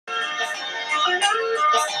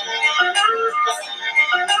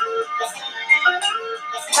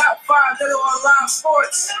Little Online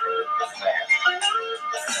Sports.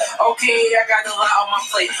 Okay, I got a lot on my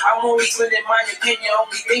plate. I'm always winning my opinion,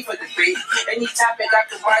 only thing for debate. Any topic I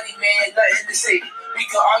can body, man, nothing to say. We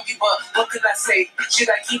can argue, but what can I say? Should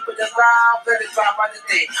I keep it alive? Let it drive by the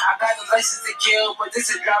day. I got a license to kill, but this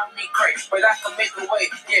is driving me crazy. But I can make a way,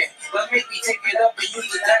 yeah. But make me take it up and use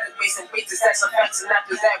the database and wait to stack some facts. And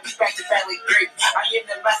after that, we back to family great. I am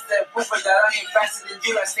the master of proof that I am faster than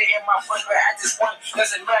you. I stay in my point, but at this point,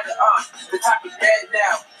 doesn't matter. The topic dead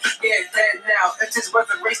now. Yeah, dead now. If this was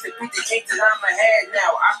a race to beat the king, then I'm ahead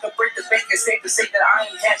now. I can break the bank and safe to say that I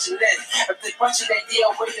ain't catching in. If the bunch of that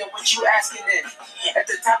deal waiting, what you asking in? If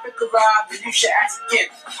the topic alive, then you should ask again.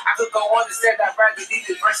 I could go on and say I'd rather leave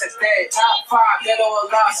this verse instead. Top 5, Ghetto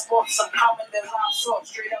Alive Sports, some common and live sorts,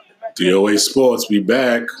 straight up the DOA Sports, we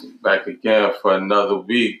back. Back again for another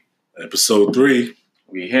week. Episode 3.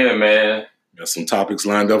 We here, man. Got some topics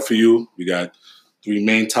lined up for you. We got 3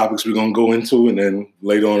 main topics we're going to go into, and then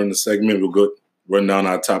later on in the segment, we'll go run down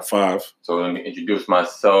our top 5. So let me introduce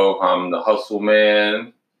myself. I'm the Hustle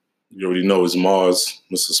Man. You already know it's Mars,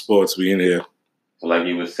 Mr. Sports. We in here. So like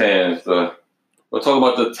he was saying, so we'll talk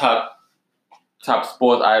about the top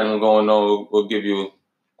sports items going on. We'll give you a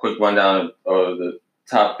quick rundown of the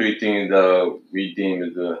top 3 things we deem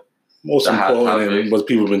as the most important and what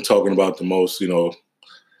people have been talking about the most. You know,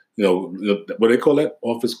 what they call that?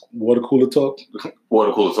 Office water cooler talk.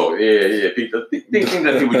 Water cooler talk. Yeah. Things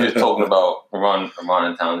that people just talking about around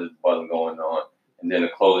in town just wasn't going on. And then to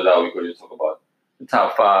close it out, we could just talk about the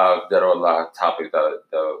top 5 that are a lot of topics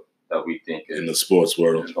that we think is in the sports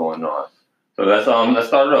world is going on. So let's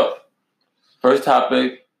start it off. First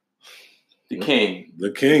topic, the King. The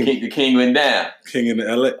King went down. King in the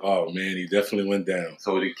LA. Oh man, he definitely went down.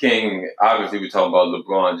 So the King, obviously we're talking about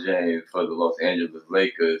LeBron James for the Los Angeles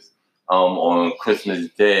Lakers. On Christmas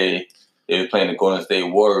Day, they were playing the Golden State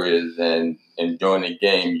Warriors, and during the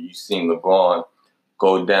game, you seen LeBron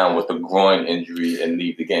go down with a groin injury and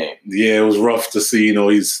leave the game. Yeah, it was rough to see. You know,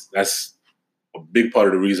 that's a big part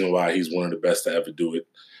of the reason why he's one of the best to ever do it.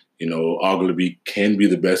 You know, arguably can be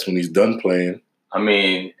the best when he's done playing. I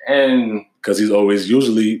mean, and because he's always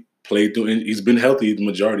usually played through, and he's been healthy the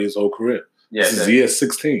majority of his whole career. Yeah, this is year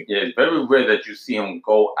 16. Yeah, it's very rare that you see him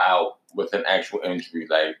go out with an actual injury.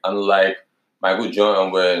 Like, unlike Michael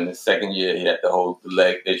Jordan, where in the second year he had the whole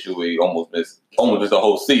leg issue where he almost missed the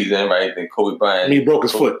whole season, right? Then Kobe Bryant, he broke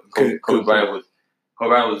his foot. Kobe Bryant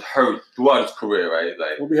was hurt throughout his career, right?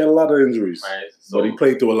 Like, Kobe had a lot of injuries, right? So, but he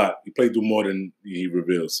played through a lot. He played through more than he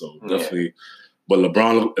revealed. So definitely. But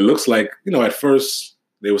LeBron, it looks like, at first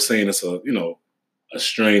they were saying it's a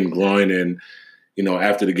strained groin, and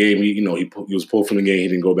after the game he was pulled from the game. He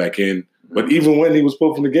didn't go back in. But even when he was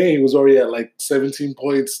pulled from the game, he was already at like 17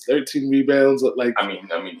 points, 13 rebounds. Like I mean,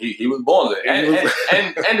 he was balling, and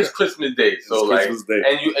it's Christmas Day, so Christmas Day.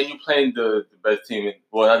 and you playing the best team,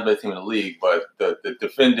 not the best team in the league, but the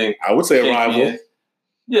defending. I would say a rival.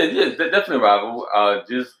 Yeah, definitely a rival. I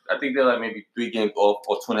think they're like maybe 3 games off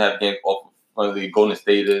or 2.5 games off of one of the Golden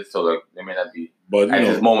Staters, so like they may not be at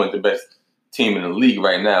this moment the best team in the league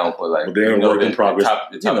right now, but they're in work in progress.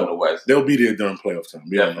 The top of the West. They'll be there during playoff time.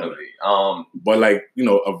 Definitely. But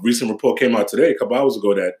a recent report came out today, a couple hours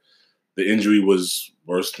ago, that the injury was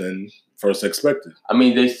worse than first expected. I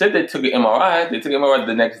mean, they said they took an MRI. They took an MRI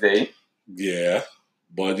the next day. Yeah,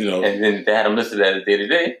 but and then they had him listed as day to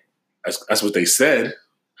day. That's what they said.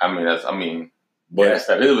 But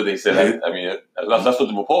that is what they said. That's what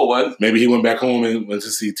the report was. Maybe he went back home and went to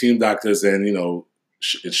see team doctors, and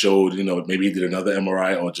it showed, maybe he did another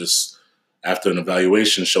MRI, or just after an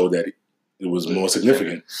evaluation showed that it was more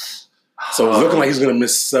significant. So it's looking like he's going to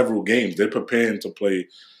miss several games. They're preparing to play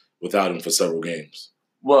without him for several games.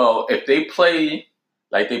 Well, if they play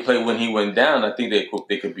like they played when he went down, I think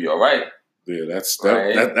they could be all right. Yeah,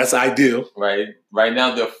 that's ideal. Right. Right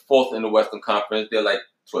now they're 4th in the Western Conference. They're like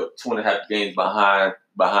 2.5 games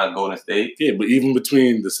behind Golden State. Yeah, but even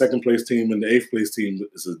between the 2nd place team and the 8th place team,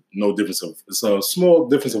 it's a small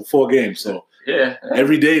difference of 4 games. So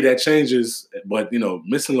every day that changes. But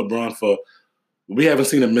missing LeBron we haven't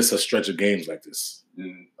seen him miss a stretch of games like this.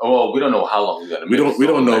 Well, we don't know how long he's gonna miss. We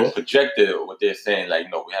don't know. Projected what they're saying,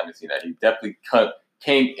 we haven't seen that. He definitely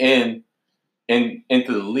came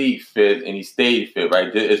into the league fit, and he stayed fit.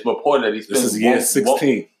 Right? It's reported that he spends. This is year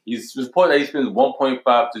 16. He's reported that he spends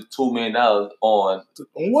 $1.5 to $2 million on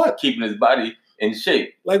what? Keeping his body in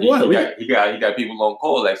shape. Like what? He got people on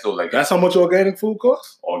call. That's how much organic food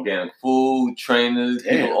costs? Organic food, trainers,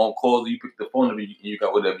 people on call. You pick the phone up and you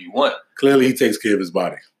got whatever you want. Clearly, he takes care of his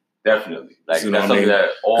body. Definitely. That's something that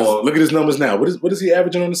all. Look at his numbers now. What is he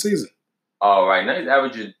averaging on the season? Right now he's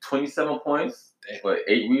averaging 27 points, But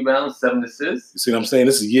 8 rebounds, 7 assists. You see what I'm saying?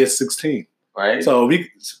 This is year 16, right? So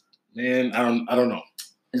man, I don't know.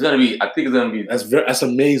 It's gonna be. I think it's gonna be. That's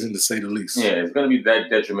amazing to say the least. Yeah, it's gonna be that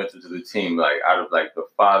detrimental to the team. Like out of like the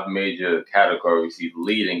 5 major categories, he's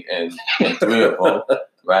leading in 3 of them,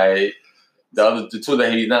 right? The 2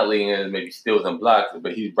 that he's not leading in is maybe steals and blocks,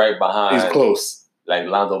 but he's right behind. He's close. Like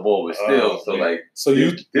Lonzo Ball with steals.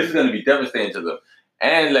 This is gonna be devastating to them.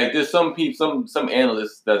 And like there's some people, some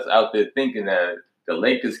analysts that's out there thinking that the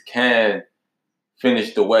Lakers can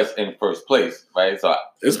finish the West in first place, right? So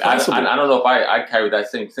it's possible. I don't know if I carry that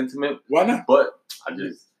same sentiment. Why not? But I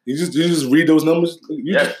just you just read those numbers.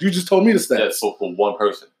 You just told me the stats. Yes, for one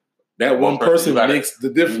person. That one person makes the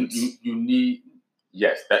difference. You need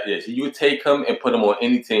you would take him and put him on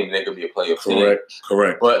any team. They could be a playoff team.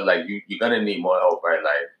 Correct. But like you're gonna need more help, right?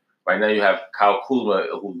 Like right now you have Kyle Kuzma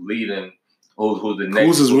who's leading. Who's the next?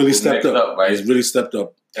 Kuz has really stepped up. Right? He's really stepped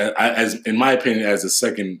up, as in my opinion, as a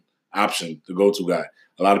second option, the go-to guy.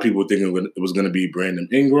 A lot of people were thinking it was going to be Brandon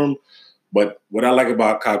Ingram, but what I like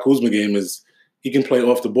about Kyle Kuzma game is he can play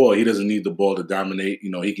off the ball. He doesn't need the ball to dominate.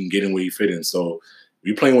 You know, he can get in where he fit in. So if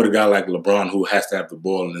you're playing with a guy like LeBron who has to have the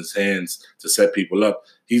ball in his hands to set people up,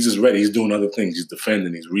 he's just ready. He's doing other things. He's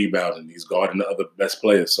defending. He's rebounding. He's guarding the other best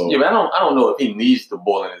players. So yeah, but I don't know if he needs the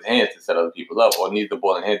ball in his hands to set other people up or needs the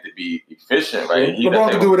ball in his hands to be efficient, right? LeBron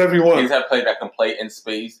can do whatever he wants. He's that player that can play in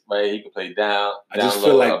space, right? He can play down. I just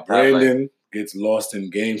feel like Brandon gets lost in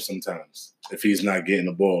games sometimes if he's not getting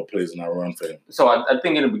the ball, plays not run for him. So I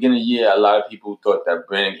think in the beginning of the year, a lot of people thought that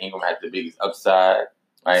Brandon Ingram had the biggest upside.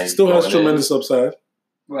 Right? Still has tremendous upside.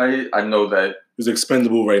 Right, I know that he's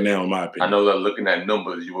expendable right now, in my opinion. I know that looking at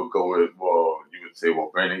numbers, you would say,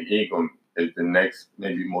 Brandon Ingram is the next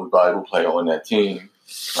maybe most valuable player on that team,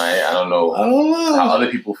 right? I don't know how other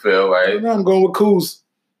people feel, right? I'm going with Kuz.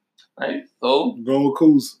 Right, so I'm going with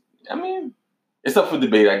Kuz. I mean, it's up for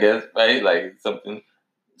debate, I guess, right? Like something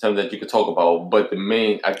that you could talk about. But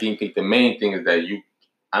I think the main thing is that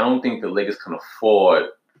I don't think the Lakers can afford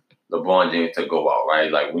LeBron James to go out, right?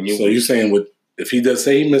 Like when you. So you're saying if he does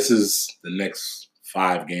say he misses the next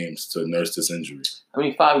 5 games to nurse this injury. I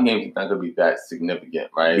mean, 5 games is not going to be that significant,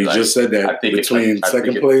 right? We just said that between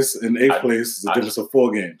second place and 8th place is a difference of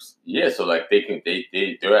 4 games. Yeah, so like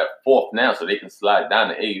they're at 4th now, so they can slide down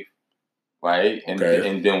to 8th, right? And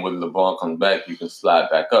then when LeBron comes back, you can slide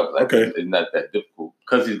back up. Like, it's not that difficult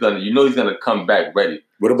because he's gonna come back ready.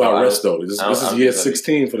 What about rest though? This is year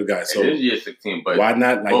 16 for the guy. So it is year 16, but why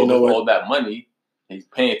not? Like, you know what? All that money he's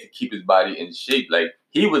paying to keep his body in shape. Like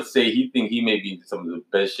he would say, he think he may be in some of the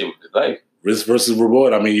best shape of his life. Risk versus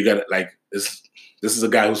reward. I mean, you got like this. This is a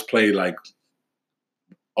guy who's played like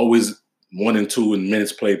always 1 and 2 in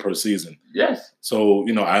minutes played per season. Yes. So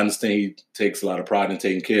I understand he takes a lot of pride in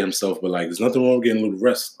taking care of himself, but like, there's nothing wrong with getting a little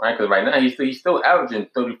rest. Right, because right now he's still averaging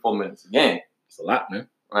 34 minutes a game. It's a lot, man.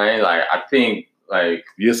 Right, like I think like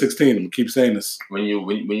year 16. I'm gonna keep saying this. When you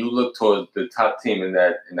look towards the top team in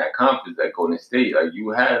that conference, that Golden State, like you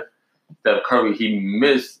have Steph Curry, he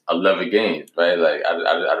missed 11 games, right? Like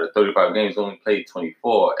out of 35 games, only played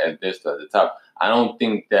 24, and they're still at the top. I don't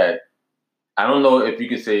know if you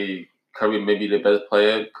can say Curry may be the best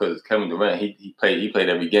player because Kevin Durant, he played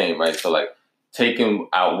every game, right? So like taking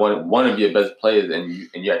out one of your best players and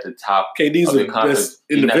you're at the top. KD's the best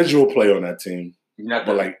individual player on that team.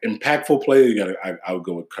 But like impactful player, I would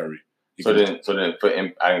go with Curry. So then,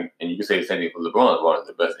 and you can say the same thing for LeBron. LeBron is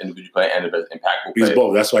the best individual player and the best impactful player. He's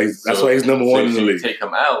both. That's why he's number 1 in the league. You take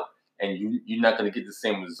him out, and you're not going to get the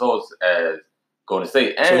same results as Golden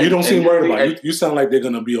State. And, so you don't seem worried about it. You sound like they're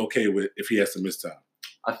going to be okay with if he has to miss time.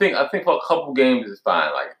 I think for a couple games it's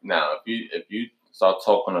fine. Like now, if you start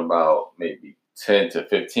talking about maybe 10 to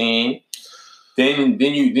 15, then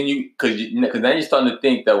you because now you're starting to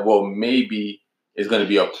think that maybe it's going to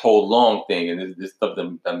be a prolonged thing, and this stuff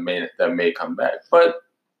that may come back. But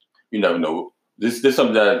you never know. This is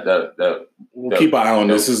something that we'll keep an eye on.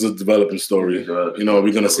 This is a developing story. We're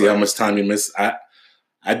going to see how much time you miss.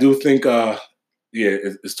 I do think,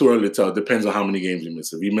 it's too early to tell. It depends on how many games you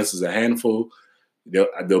miss. If he misses a handful,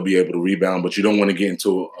 they'll be able to rebound. But you don't want to get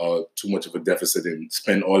into too much of a deficit and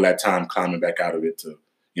spend all that time climbing back out of it to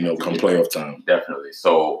come playoff time. Definitely.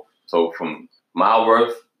 So from my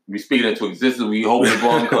worth. We speak it into existence. We hope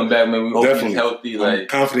LeBron come back, man. We hope he's healthy. I'm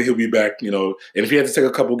confident he'll be back, And if he had to take a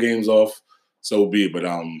couple games off, so be it. But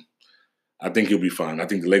I think he'll be fine. I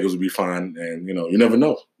think the Lakers will be fine. And, you never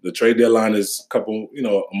know. The trade deadline is a couple,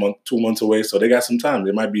 a month, 2 months away. So they got some time.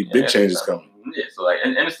 There might be big changes coming. Yeah, so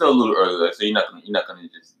and it's still a little early. Like, so you're not gonna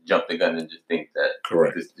just jump the gun and just think that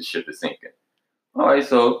the ship is sinking. All right,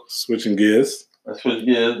 so switching gears. Let's switch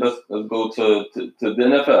gears. Let's go to the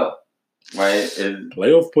NFL. right?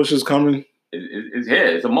 Playoff push is coming. It's here.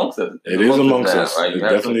 It's amongst us. It is amongst us. Right? You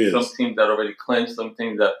have some teams that already clinched, some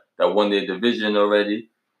teams that won their division already,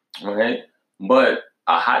 right? But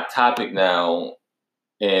a hot topic now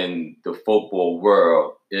in the football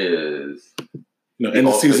world is end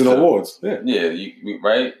of season awards. Right.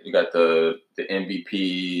 You got the MVP,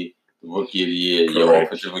 the Rookie of the Year, your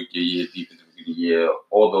Offensive Rookie of the Year, Defensive Rookie of the Year.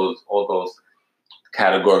 All those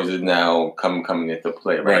categories is now coming into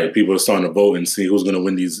play. Right. People are starting to vote and see who's going to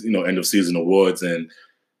win these end of season awards. And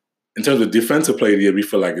in terms of defensive player of the year, we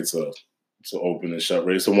feel like it's an open and shut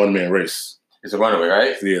race. It's a one man race. It's a runaway,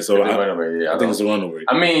 right? Yeah. So I think it's a runaway.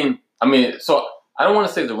 I mean, so I don't want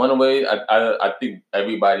to say it's a runaway. I think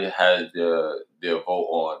everybody has their vote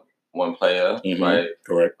on one player, right?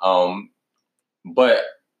 Correct. But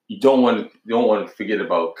you don't want to forget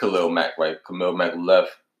about Khalil Mack, right? Khalil Mack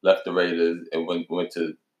left the Raiders and went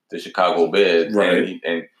to the Chicago Bears, right?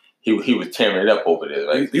 And he was tearing it up over there,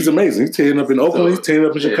 right? He's amazing. He's tearing up in Oakland. He's tearing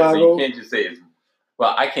up in Chicago. So you can't just say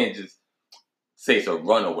I can't just say it's a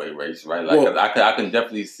runaway race, right? Like I can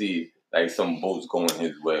definitely see like some votes going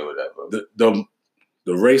his way or whatever.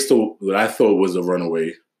 The race that I thought was a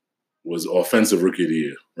runaway was Offensive Rookie of the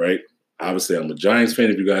Year, right? Obviously, I'm a Giants fan.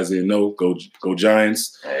 If you guys didn't know, go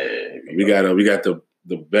Giants. Hey, we got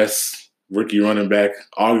the best rookie running back,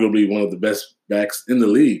 arguably one of the best backs in the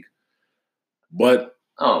league. But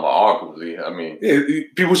arguably, I mean,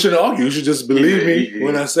 people shouldn't argue. You should just believe me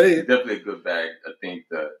when I say it. Definitely a good back. I think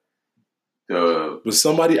But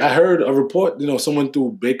somebody, I heard a report. Someone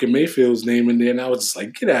threw Baker Mayfield's name in there, and I was just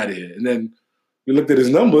like, get out of here. And then we looked at his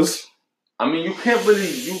numbers. I mean, you can't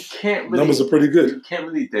really. Numbers are pretty good. You can't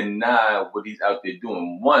really deny what he's out there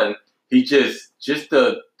doing. One, he just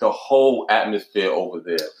the whole atmosphere over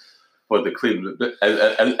there for the Cleveland.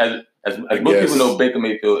 As most people know, Baker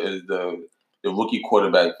Mayfield is the rookie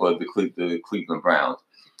quarterback for the Cleveland Browns.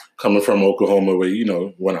 Coming from Oklahoma, where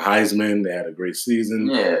won a Heisman, they had a great season,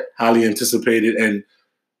 highly anticipated, and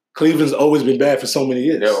Cleveland's always been bad for so many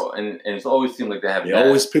years. And it's always seemed like they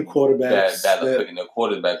always pick quarterbacks. Bad luck picking their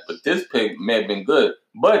quarterback. But this pick may have been good.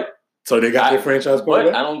 But so they got their franchise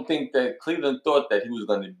quarterback? But I don't think that Cleveland thought that he was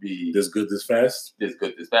going to be this good this fast. They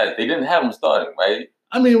didn't have him starting, right?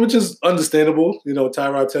 I mean, which is understandable.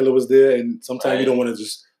 Tyrod Taylor was there, and sometimes you don't want to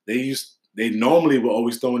just they normally were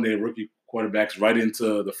always throwing their rookie quarterbacks right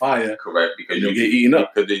into the fire. Correct, because you get eaten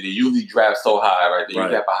up. Because they usually draft so high, right? They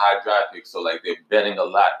usually have a high draft pick, so like they're betting a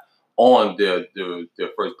lot on their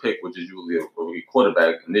first pick, which is usually a rookie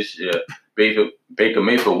quarterback. And this year, Baker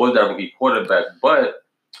Mayfield was that rookie quarterback, but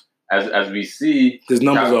as we see, his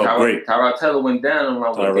numbers are great. Tyrod Taylor went down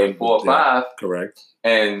around game 4 or 5. Correct.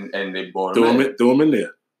 And they brought him in. Threw him in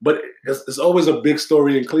there. But it's always a big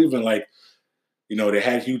story in Cleveland. Like, they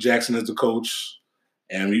had Hugh Jackson as the coach.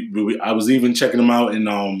 And I was even checking them out in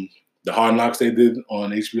the Hard Knocks they did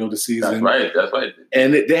on HBO this season. That's right.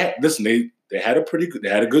 And they had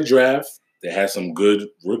a good draft. They had some good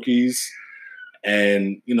rookies,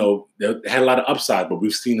 and they had a lot of upside. But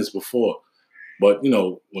we've seen this before. But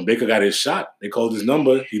when Baker got his shot, they called his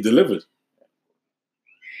number. He delivered.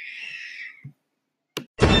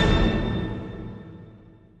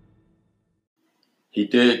 He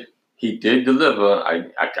did deliver.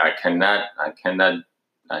 I cannot.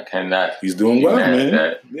 He's doing well,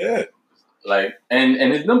 man. Yeah. Like and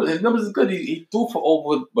his numbers is good. He threw for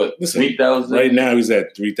over 3,000. Right now he's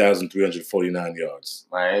at 3,349 yards.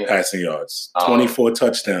 Right. Passing yards. 24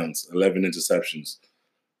 touchdowns, 11 interceptions.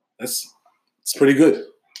 It's pretty good.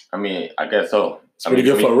 I mean, I guess so. It's pretty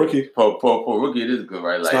good for a rookie. For a rookie, it is good,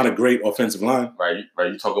 right? It's not a great offensive line. Right.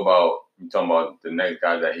 You talking about the next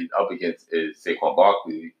guy that he's up against is Saquon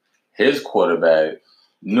Barkley. His quarterback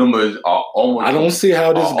numbers are almost. I don't see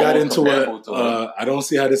how this got into I don't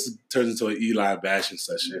see how this turns into an Eli bashing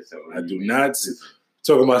session. I do not see.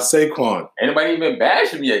 Talking about Saquon. Anybody even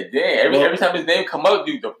bash him yet? Damn. Every time his name come up,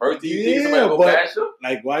 dude, the first thing you think somebody will bash him?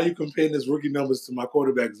 Like, why are you comparing his rookie numbers to my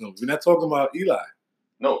quarterback's numbers? We're not talking about Eli.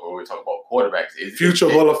 No, but we're talking about quarterbacks. Future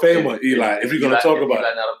Hall of Famer, Eli. If you're going to talk about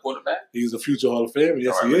Eli not a quarterback? He's a future Hall of Famer.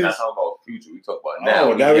 Yes, he is. We're not talking about future. We talk about now.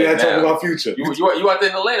 Oh, now we're not talking about future. You out there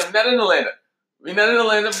in Atlanta. We're not in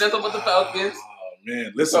Atlanta. We're not talking about the Falcons. Oh,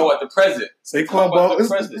 man. Listen. We're talking about the present. Saquon Barkley.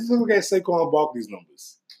 Let's look at Saquon Barkley's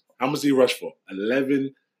numbers. How much did he rush for?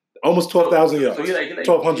 11, almost 12,000 yards. So he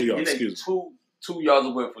 1,200 yards, excuse me. 2 yards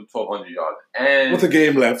away from 1,200 yards. And with a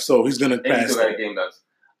game left, so he's going to pass. He's still got a game left.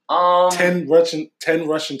 10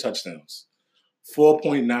 rushing touchdowns,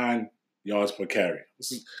 4.9 yards per carry.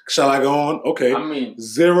 Shall I go on? Okay. I mean,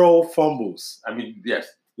 0 fumbles. I mean, yes.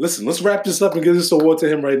 Listen, let's wrap this up and give this award to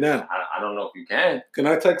him right now. I don't know if you can. Can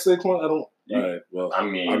I text Saquon? I don't. All right. Well, I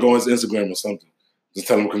mean, I'll go on his Instagram or something. Just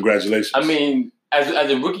tell him congratulations. I mean, as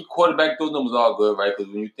a rookie quarterback, those numbers are good, right?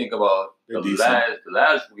 Because when you think about the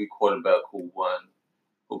last rookie quarterback who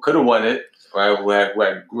could have won it, right? Who had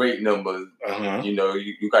great numbers. You know,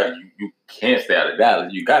 you can't stay out of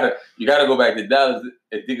Dallas. You gotta go back to Dallas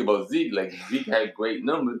and think about Zeke. Like Zeke had great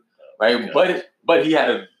numbers, right? Yeah. But he had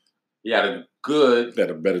a good, had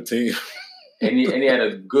a better team, and he had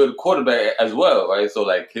a good quarterback as well, right? So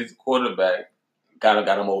like his quarterback kind of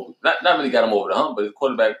got him over, not really got him over the hump, but his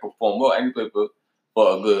quarterback performed well, and he played for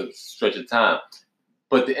a good stretch of time.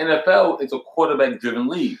 But the NFL is a quarterback-driven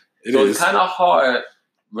league, so it's kind of hard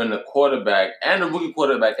when a quarterback and a rookie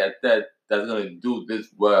quarterback at that's going to do this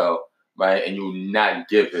well, right? And you not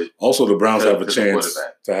give it. Also, the Browns have a chance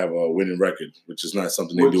to have a winning record, which is not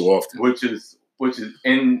something they do often. Which is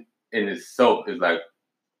in itself is like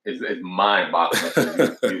it's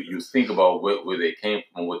mind-boggling. you think about where they came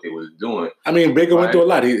from, what they was doing. I mean, Baker went through a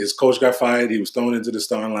lot. His coach got fired. He was thrown into the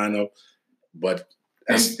starting lineup, but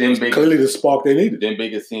that's clearly the spark they needed. Then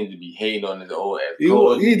Baker seemed to be hating on his old ass.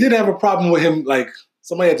 He did have a problem with him, like.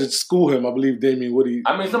 Somebody had to school him, I believe. Damien Woody.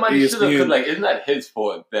 I mean, somebody should have. Because like, it's not his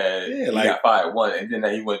fault that he got fired one, and then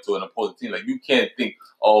that he went to an opposing team. Like, you can't think,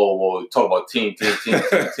 oh, well, talk about team, and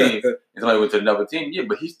somebody went to another team. Yeah,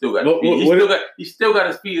 but he still got. He still got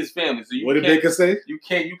to feed his family. So what did Baker say? You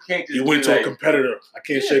can't just. You went to a competitor. I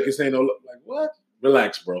can't shake his hand. Like what?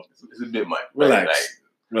 Relax, bro. It's a bit much. Relax.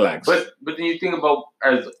 Relax. But then you think about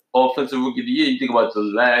as offensive rookie of the year. You think about the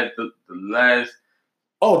last.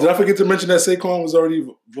 Oh, did I forget to mention that Saquon was already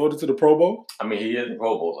voted to the Pro Bowl? I mean, he is a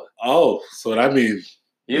Pro Bowler. Oh, so that means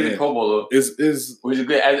he is a Pro Bowler. Is which is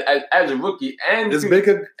good as a rookie and is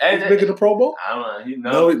Baker the Pro Bowl? I don't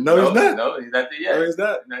know. No, he's not. No, he's not there yet. No, he's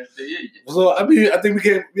not. He's not there yet. So I mean, I think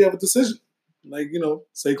we have a decision. Like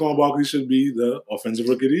Saquon Barkley should be the offensive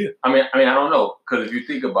rookie of the year. I mean, I don't know because if you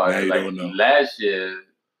think about it, like last year,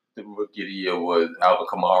 the rookie of the year was Alvin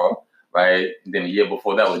Kamara, right? And then the year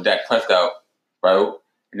before that was Dak Prescott, right?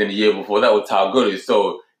 And then the year before that was Todd Gurley.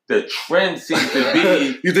 So the trend seems to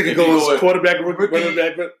be... You think it goes quarterback, rookie, running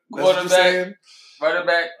back, right? Yeah.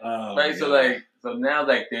 So now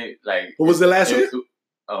they What was the last year?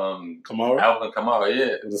 Kamara. Alvin Kamara,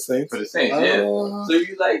 yeah. For the Saints? Yeah. So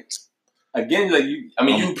you again, you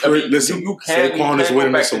can't Saquon is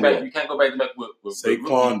winning this award. You can't go back to back with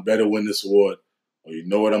Saquon better win this award. Or you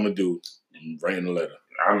know what I'm gonna do? I'm writing a letter.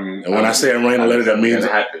 And when I say I'm writing a letter, that means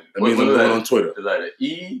I'm going on Twitter. The letter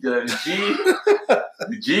E, the G,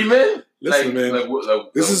 the G, man. Listen, man.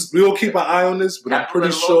 We'll keep an eye on this, but I'm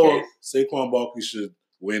pretty sure Saquon Barkley should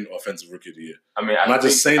win Offensive Rookie of the Year. I mean, I'm not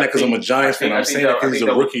just saying that because I'm a Giants fan. I'm saying that because he's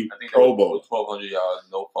a rookie Pro Bowl. 1,200 yards,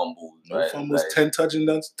 no fumbles. No fumbles, 10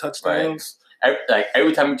 touchdowns. Right.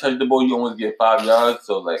 Every time you touch the ball, you almost get 5 yards.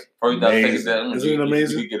 So, first down, second down. Isn't it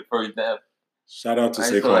amazing? You get a first down. Shout out to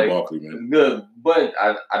Saquon Barkley, man. Good, but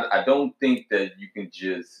I don't think that you can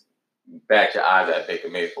just bat your eyes at Baker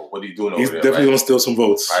Mayfield. What he's doing over there, he's definitely gonna steal some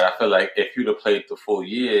votes. Right, I feel like if you'd have played the full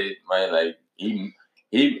year, right, he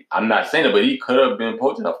I'm not saying it, but he could have been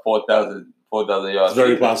posting a 4,000 yards. It's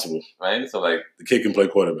very possible, right? So the kid can play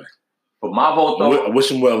quarterback. For my vote, though, I wish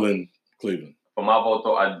him well in Cleveland. For my vote,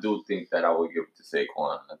 though, I do think that I would give it to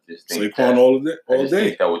Saquon. I just think Saquon all day. I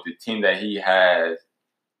think that with the team that he has.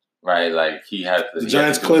 Right, he has the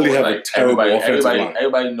Giants clearly have a terrible offensive line.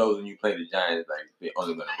 Everybody knows when you play the Giants, they're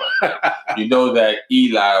only going to run. You know that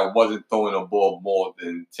Eli wasn't throwing the ball more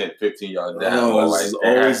than 10, 15 yards down. It's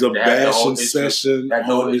always a bashing session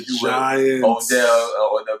on the Giants.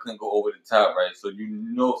 Odell couldn't go over the top, right? So you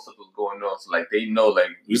know something's going on. So they know,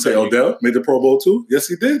 you say Odell made the Pro Bowl too? Yes,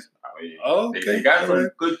 he did. I mean, they got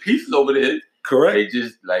some good pieces over there. Correct. They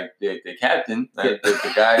just the captain, right?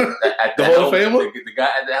 the guy at the Hall of Famer, the guy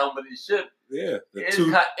at the helm of the ship. Yeah,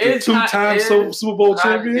 the two-time Super Bowl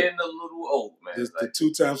champion. Getting a little old, man. The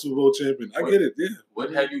two-time Super Bowl champion. I get it. Yeah.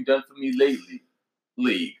 What have you done for me lately,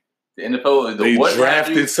 league? The NFL. They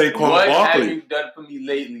drafted Saquon Barkley. What have you done for me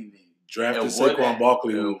lately, league? Drafted Saquon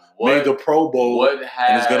Barkley, who made the Pro Bowl and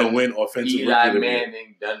is going to win Offensive Rookie of the Year. Eli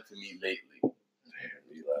Manning done for me lately? Damn,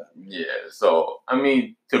 Eli. Yeah. So I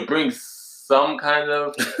mean, to bring some kind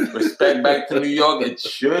of respect back to New York, it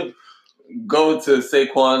should go to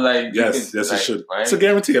Saquon. Yes, it should. Right? It's a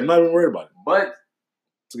guarantee. I'm not even worried about it. But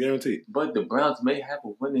it's a guarantee. But the Browns may have a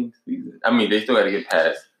winning season. I mean, they still got to get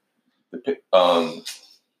past the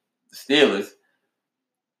Steelers,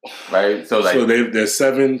 right? So they're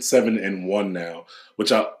 7-1 now.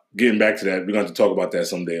 Which getting back to that, we're going to talk about that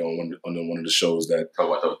someday on one of the shows. That talk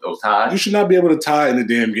about those ties. You should not be able to tie in the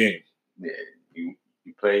damn game. Yeah.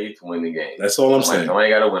 You play to win the game. That's all I'm saying. Somebody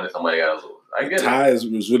got to win and somebody got to lose. I get tie it.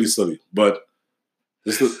 was really silly, but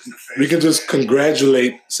we can just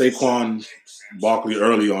congratulate Saquon Barkley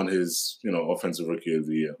early on his, offensive rookie of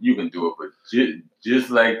the year. You can do it, but just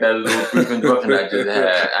like that little brief interruption I just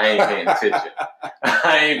had, I ain't paying attention.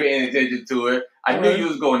 I ain't paying attention to it. I knew you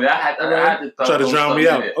was going there. I had to try to drown me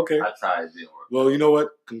out. Okay. I tried. It didn't work. Well, you know what?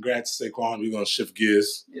 Congrats, Saquon. We're gonna shift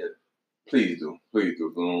gears. Yeah. Please do. We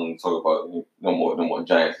don't want to talk about no more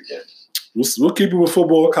Giants again. We'll keep it with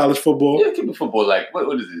football, college football. Yeah, keep it football. Like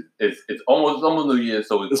what is it? It's almost New Year,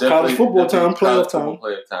 so it's college football time, playoff time.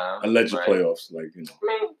 Alleged right? Playoffs, I mean,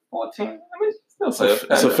 14. I mean, it's still playoffs.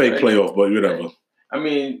 It's a fake playoff, but whatever. Right. I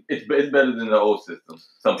mean, it's better than the old system.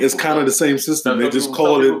 It's kind of the same system. They just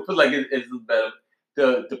call it. Feel like it's better.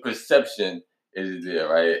 The perception is there,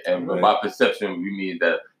 right? And by perception, we mean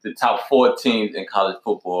that the top 4 teams in college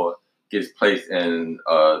football gets placed in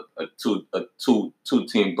a two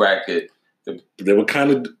team bracket. They were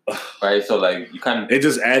kind of right, so like you kind of they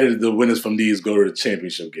just added the winners from these go to the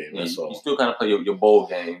championship game. That's all. You still kind of play your bowl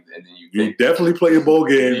games, and then you definitely play your bowl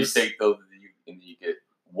games. You take those, and you get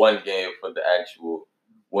one game for the actual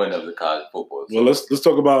win of the college football. So, well, let's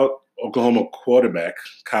talk about Oklahoma quarterback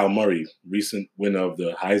Kyle Murray, recent winner of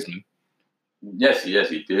the Heisman. Yes,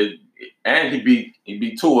 he did, and he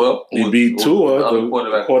beat Tua. He beat Tua,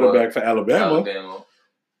 the quarterback for Alabama.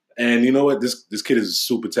 And you know what? This kid is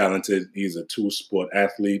super talented. He's a 2-sport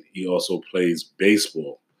athlete. He also plays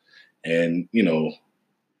baseball. And,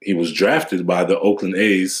 he was drafted by the Oakland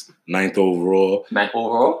A's, 9th overall.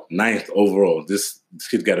 9th overall. This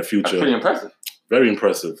kid got a future. That's pretty impressive. Very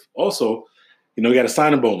impressive. Also, he got a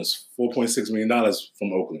signing bonus, $4.6 million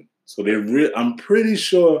from Oakland. So I'm pretty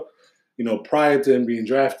sure, prior to him being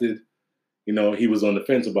drafted, he was on the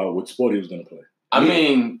fence about which sport he was going to play. I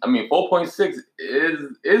mean, 4.6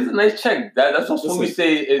 is a nice check. That's what we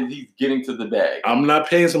say is he's getting to the bag. I'm not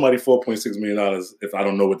paying somebody $4.6 million if I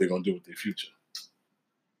don't know what they're gonna do with their future.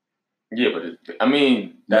 Yeah,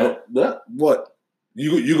 but what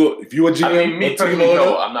you go if you a GM. I mean, me personally,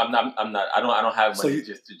 no, I'm not. I don't have money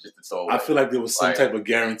just to throw away. I feel like there was some type of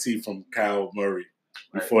guarantee from Kyle Murray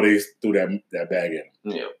before they threw that bag in.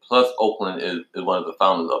 Yeah. Plus, Oakland is one of the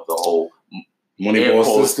founders of the whole Moneyball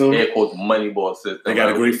system. Air quotes Moneyball system. They got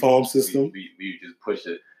a great farm system. We just push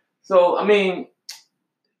it. So I mean,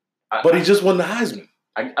 but he just won the Heisman.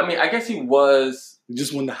 I guess he was. He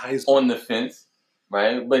just won the Heisman on the fence,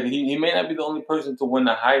 right? But he may not be the only person to win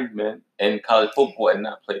the Heisman in college football and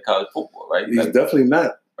not play college football, right? He's definitely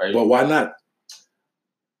not. Right? But why not?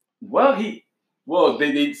 Well,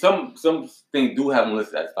 they some things do have him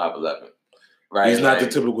listed as 5'11". Right, he's not the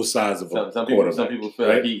typical size of a quarterback. Some people feel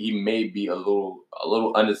like he may be a little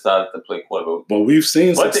undersized to play quarterback. But we've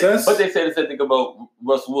seen success. But they say the same thing about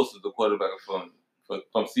Russell Wilson, the quarterback from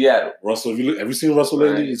Seattle. Russell, have you seen Russell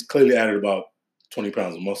lately? Right. He's clearly added about 20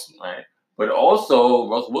 pounds of muscle. Right. But also,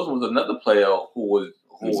 Russell Wilson was another player who was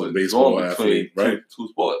a baseball athlete, right? Two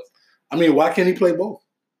sports. I mean, why can't he play both?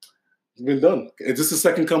 It's been done. Is this the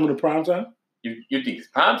second coming of prime time? You think it's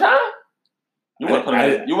prime time? You want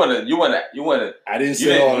to. I didn't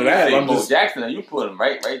say all of that. I'm just Jackson, and you put him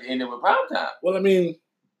right in there with prime time. Well, I mean,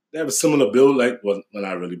 they have a similar build,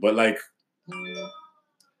 not really, but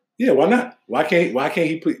yeah, why not? Why can't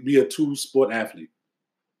he be a 2-sport athlete?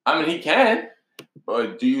 I mean, he can,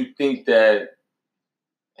 but do you think that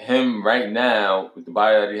him right now, with the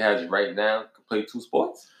body that he has right now, could play 2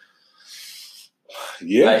 sports?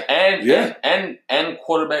 Yeah, and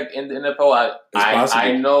quarterback in the NFL.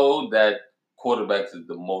 I know that quarterbacks is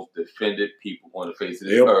the most defended people on the face of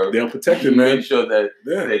the earth. They're protected, man. Make sure that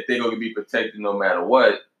they're going to be protected no matter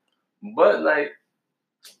what. But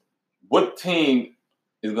what team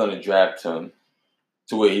is going to draft him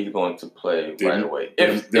to where he's going to play right away?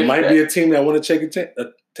 There might be a team that want to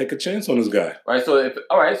take a chance on this guy. Right. So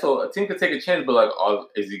a team could take a chance, but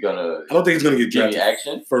is he going to? I don't think he's going to get drafted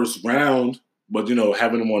action first round. But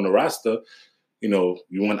having him on the roster, you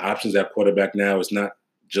want options at quarterback now. It's not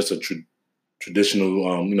just a traditional,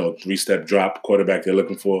 3-step drop quarterback they're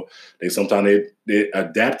looking for. They're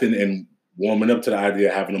adapting and warming up to the idea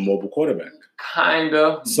of having a mobile quarterback. Kind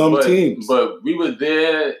of. Some teams. But we were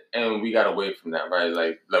there and we got away from that, right?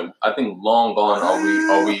 Like I think long gone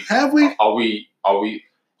are we? Have we? Are we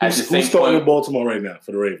at the same who's starting in Baltimore right now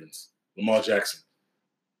for the Ravens? Lamar Jackson.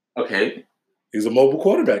 Okay. He's a mobile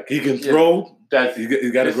quarterback. He can throw.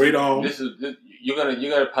 He's got a great arm. You're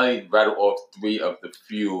gonna probably rattle off 3 of the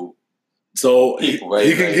few. So people, right?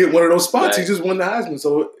 He can get one of those spots. Right. He just won the Heisman.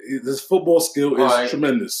 So his football skill is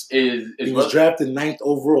tremendous. He was drafted 9th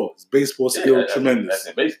overall. His baseball skill tremendous. That's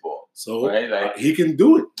in baseball. So he can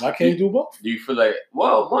do it. Why can't he do both? Do you feel like,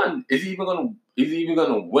 one, is he even going to even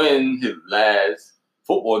going to win his last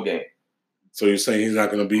football game. So you're saying he's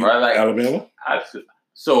not going to beat Alabama?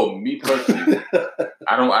 So me personally,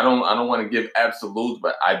 I don't want to give absolutes,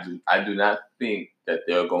 but I do not think that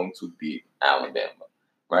they're going to beat Alabama.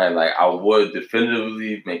 Right? Like, I would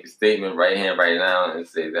definitively make a statement right here, right now, and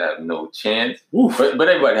say they have no chance. But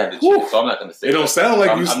everybody has a chance, so I'm not going to say it. Don't sound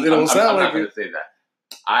like you. It don't sound like I'm not going to say that.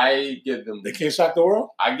 I give them. They can't shock the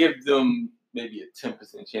world. I give them maybe a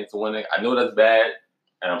 10% chance of winning. I know that's bad,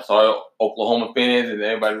 and I'm sorry, Oklahoma fans and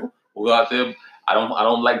everybody who go out there. I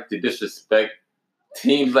don't like to disrespect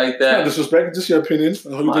teams like that. Not disrespect, just your opinion.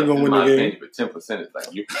 Who you think gonna win the game? Opinion, but 10% is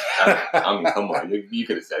like you. I mean, come on, you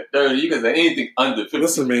could have said 30. You could have said anything under 50.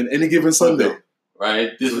 Listen, man, any given Sunday,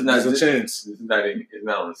 right? This is not a chance. This is not. It's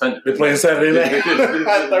not on a Sunday. They're playing Saturday night,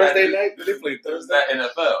 Thursday night. They play Thursday. It's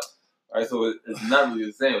not NFL, right? So it's not really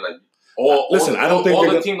the same. Like, I don't think all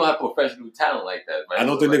the team don't have professional talent like that. Right? I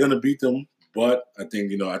don't think they're gonna beat them, but I think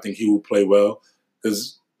he will play well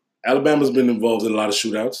because Alabama's been involved in a lot of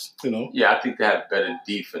shootouts. Yeah, I think they have better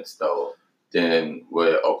defense though than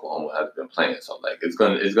where Oklahoma has been playing. So like, it's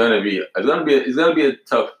gonna be a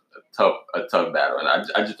tough battle, and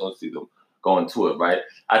I just don't see them going to it. Right?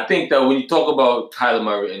 I think that when you talk about Kyler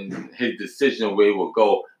Murray and his decision where he will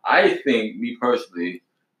go, I think me personally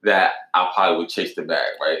that I probably would chase the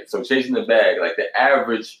bag. Right? So chasing the bag, like the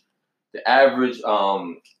average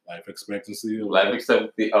life expectancy of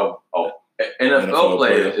NFL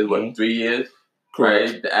players is what, 3 years?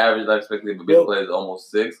 Correct. Right? The average life expectancy of a big player is almost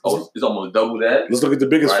 6. It's almost double that. Let's look at the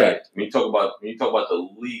biggest fact. When you talk about the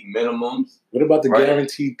league minimums. What about the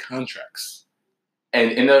guaranteed contracts?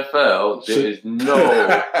 And NFL, there is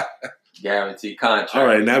no guaranteed contract. All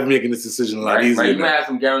right, now we're making this decision a lot easier. Right? You might have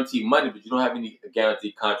some guaranteed money, but you don't have any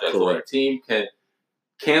guaranteed contracts. So a team can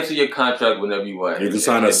cancel your contract whenever you want. You can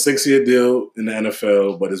sign a 6-year deal in the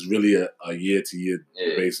NFL, but it's really a year-to-year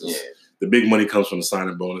basis. Yeah. The big money comes from the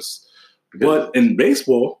signing bonus. But in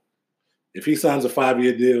baseball, if he signs a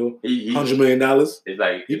 5-year deal, $100 million, it's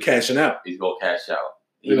like he's cashing out. He's gonna cash out.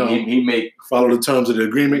 He make follow the terms of the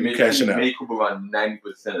agreement. You're cashing out. He make around 90%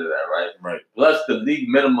 of that, right? Right. Plus the league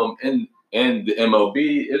minimum in the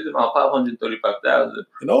MLB is about $535,000,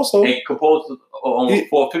 and also composed to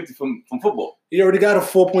almost $450 from football. He already got a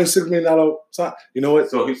 $4.6 million sign. You know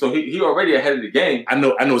what? So he already ahead of the game. I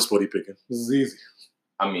know it's what he picking. This is easy.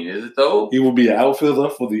 I mean, is it though? He will be an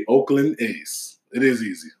outfielder for the Oakland A's. It is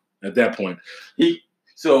easy at that point.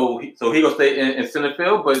 So he gonna stay in center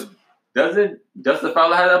field, but doesn't Justin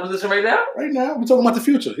Fowler have that position right now? Right now, we're talking about the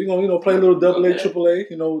future. He's gonna play a little AA, AAA.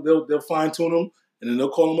 They'll fine tune him, and then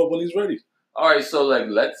they'll call him up when he's ready. All right, so like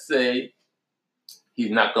let's say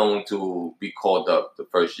he's not going to be called up the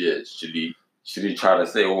first year. Should he try to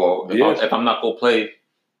say, well, if I'm not gonna play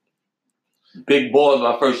big balls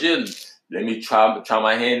my first year, let me try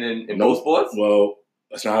my hand in both sports? Well,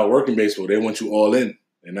 that's not how it works in baseball. They want you all in.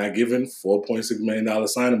 They're not giving $4.6 million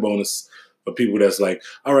signing bonus for people that's like,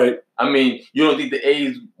 all right. I mean, you don't think the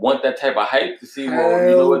A's want that type of hype to see,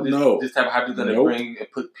 this type of hype is going to bring and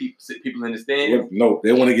put people in the stadium? No,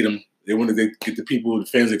 they want to get them. They want to get the people, the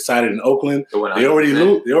fans excited in Oakland. They already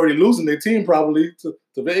losing their team probably to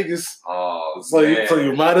Vegas. Oh, so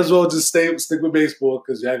you might as well just stick with baseball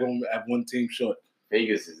because y'all gonna have one team short.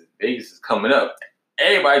 Vegas is coming up.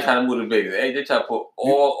 Everybody trying to move to Vegas. They try to put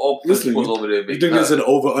all principles over there. You think there's an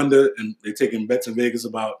over-under and they're taking bets in Vegas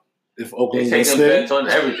about if Oakland's going to stay? They're taking bets on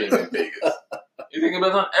everything in Vegas. You're taking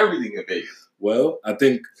bets on everything in Vegas. Well, I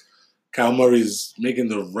think Kyle Murray's making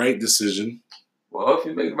the right decision. Well, if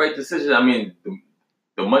you make the right decision, I mean,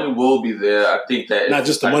 the money will be there. I think that not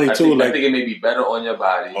just the money too. I think it may be better on your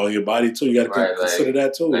body. On your body too. You got to consider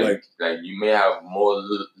that too. Like you may have more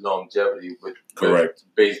longevity with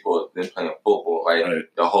baseball than playing football. Right?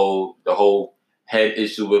 The whole head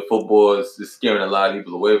issue with football is scaring a lot of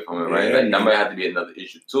people away from it. Right? That might have to be another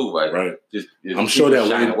issue too. Right? Right. Just I'm sure that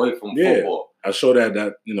shying away from football. I'm sure that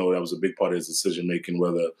that was a big part of his decision making,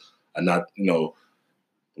 whether or not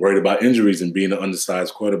worried about injuries and being an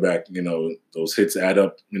undersized quarterback. Those hits add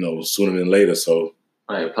up, sooner than later. So,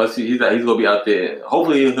 right. Plus, he's gonna be out there.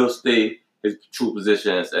 Hopefully, he'll stay his true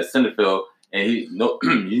position at center field, and he's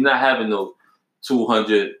not having no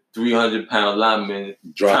 200, 300-pound linemen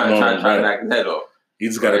trying to knock his head off. He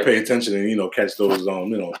just got to pay attention and catch those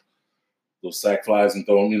those sack flies and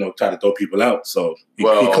throw them, try to throw people out. So he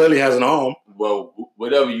clearly has an arm. Well,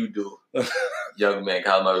 whatever you do, young man,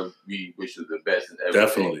 Kyle Murray, we wish you the best in everything.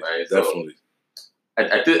 Definitely, right? Definitely. So,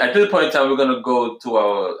 at this point in time, we're gonna go to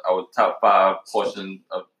our top 5 portion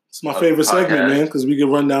of. It's my favorite segment, man, because we can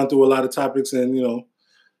run down through a lot of topics, and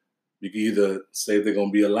we can either say they're gonna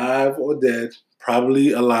be alive or dead.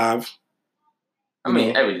 Probably alive. I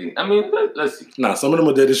mean, everything. I mean, let's see. Nah, some of them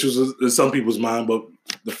are dead issues in some people's mind, but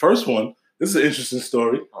the first one, this is an interesting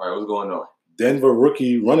story. All right, what's going on? Denver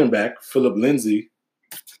rookie running back Philip Lindsay.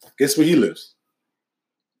 Guess where he lives?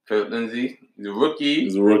 Philip Lindsay, the rookie.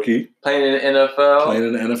 He's a rookie. Playing in the NFL. Playing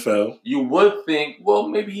in the NFL. You would think, well,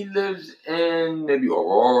 maybe he lives in maybe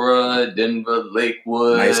Aurora, Denver,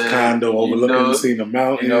 Lakewood. Nice condo overlooking, seeing the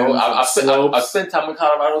mountains. You know, I spent time in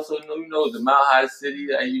Colorado, so you know the Mile High City.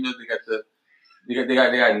 You know, they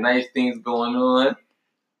got nice things going on.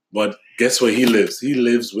 But guess where he lives? He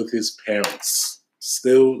lives with his parents.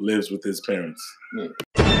 Still lives with his parents. Yeah.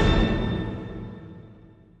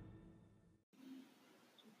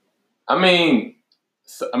 I mean,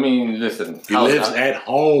 listen. He lives at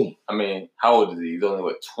home. I mean, how old is he? He's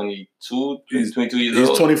only, 22? He's 22 years old?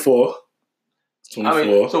 He's 24.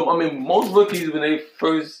 24. I mean, most rookies, when they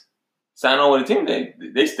first sign on with a team, they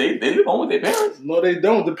live home with their parents. No, they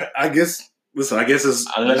don't. I guess it's not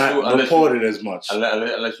reported as much.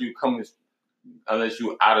 Unless you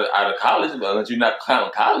out of college, unless you're not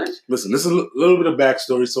counting college. Listen, this is a little bit of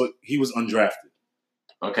backstory. So he was undrafted.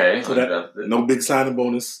 Okay. So that, no big signing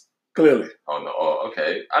bonus. Clearly. Oh no. Oh,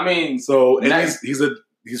 okay. I mean, so and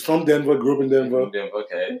he's from Denver, grew up in Denver.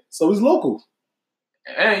 Okay. So he's local.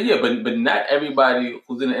 And yeah, but not everybody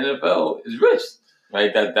who's in the NFL is rich,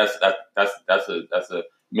 right? That's a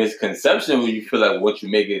misconception when you feel like once you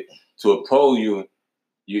make it to a pro, you're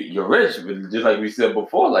rich. But just like we said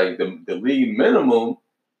before, like the league minimum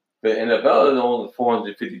for the NFL is only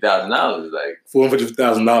 $450,000. Like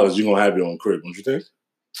 $450,000, you're gonna have your own crib, don't you think?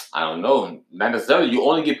 I don't know. Not necessarily. You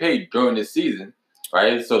only get paid during the season,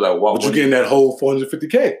 right? So like, but you're getting that whole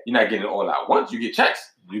 $450K. You're not getting it all at once. You get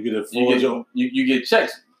checks. You get you get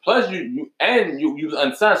checks. Plus, you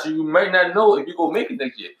unsigned, so you might not know if you go make it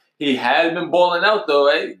next year. He has been balling out though,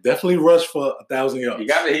 right? Definitely rushed for 1,000 yards. He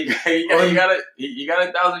got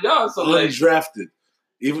 1,000 yards. So undrafted.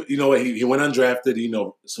 Even he went undrafted. You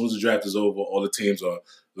know, as soon as the draft is over, all the teams are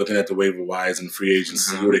looking at the waiver wires and free agents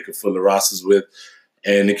to see who they can fill the rosters with.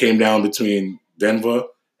 And it came down between Denver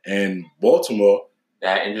and Baltimore.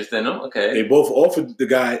 That interesting in them? Okay. They both offered the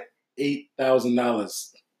guy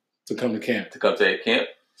 $8,000 to come to camp. To come to camp.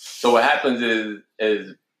 So what happens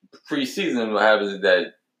is preseason, what happens is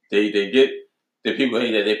that they get the people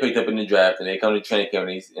that they picked up in the draft and they come to training camp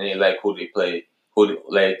and they like who they play,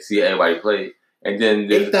 see everybody play. And then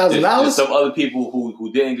there's some other people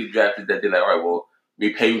who didn't get drafted that they're like, all right, well,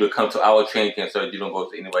 we pay you to come to our training camp so that you don't go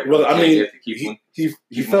to anybody. Well, I mean, he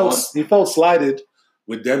felt slighted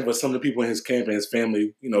with Denver. Some of the people in his camp and his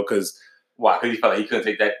family, because why? Because he felt like he couldn't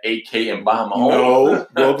take that $8K and buy him a home.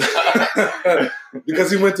 No, because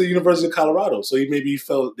he went to the University of Colorado, so they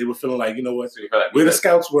were feeling like, you know what, where the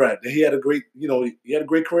scouts were at. He had a great, he had a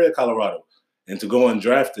great career at Colorado, and to go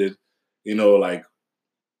undrafted, like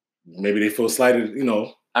maybe they feel slighted,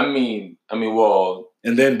 I mean, well.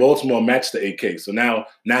 And then Baltimore matched the $8K, so now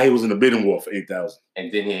he was in a bidding war for $8,000.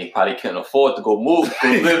 And then he probably couldn't afford to go move.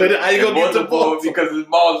 How you gonna get to Baltimore because his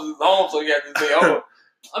mom's is home, so he had to stay home.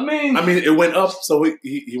 I mean, it went up, so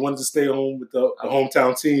he wanted to stay home with the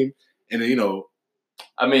hometown team, and then,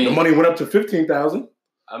 the money went up to $15,000.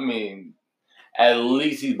 I mean, at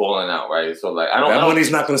least he's balling out, right? So like, that money's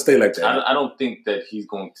not going to stay like that. I don't think that he's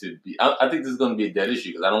going to be. I think this is going to be a dead issue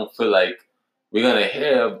because I don't feel like we're going to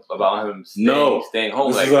hear about him staying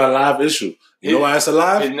home. This is a live issue. You know why it's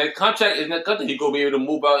alive? His next contract, he's going to be able to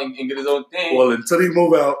move out and get his own thing. Well, until he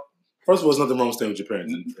move out, first of all, there's nothing wrong with staying with your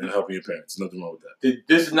parents and helping your parents. There's nothing wrong with that.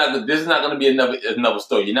 This is not going to be another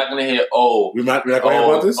story. You're not going to hear, we're not going to hear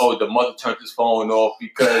about this? The mother turned his phone off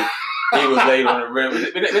because he was late on the rim.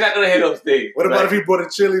 We're not going to hear those things. What about if he brought a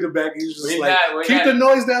cheerleader back? He's just keep the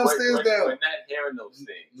noise downstairs down. We're not hearing those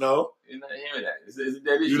things. No? You're not hearing that. It's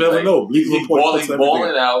that issue. You never know. He's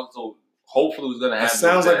balling out, so hopefully it's going to happen. It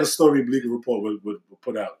sounds like a story Bleaker Report would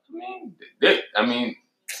put out. I mean,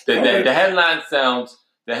 the headline sounds...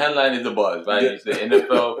 The headline is a buzz, right? It's the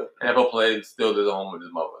NFL player still lives at home with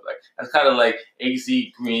his mother. Like that's kind of like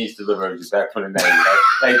AC Green's delivery back from the 90s.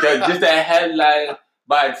 Right? Like just that headline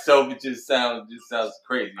by itself, it just sounds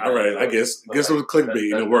crazy. All right, I guess it was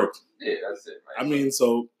clickbait and it worked. Yeah, that's it. Right? I mean,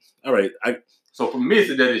 so all right, so for me,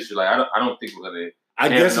 it's a dead issue. Like I don't think we're gonna. I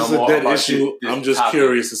guess it's a dead issue. I'm just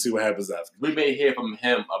curious to see what happens after. We may hear from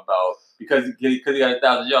him about. Because he got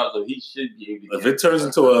 1,000 yards, so he should be able to. If it turns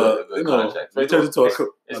into a contract,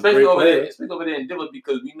 especially over there in Denver,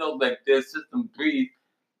 because we know like their system breeds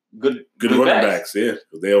good running backs. Yeah,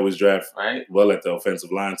 they always draft well at the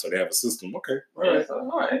offensive line, so they have a system. Okay,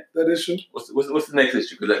 all right. That issue. What's the next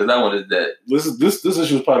issue? Because that one is dead. This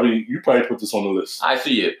issue is probably you put this on the list. I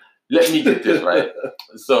see it. Let me get this right.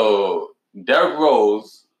 So Derrick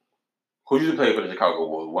Rose, who used to play for the Chicago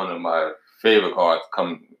Bulls, one of my favorite cards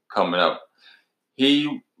coming up.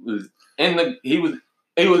 He was in Madison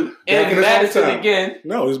again.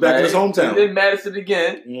 No, he was back in his hometown. He was in Madison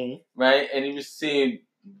again, right? And he was seeing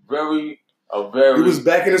he was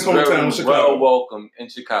back in his hometown in Chicago. Well welcome in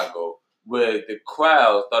Chicago, where the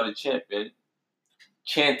crowd started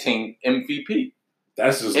chanting MVP.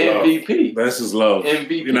 That's his MVP. Love. That's his love.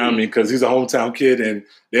 MVP. You know what I mean? Because he's a hometown kid, and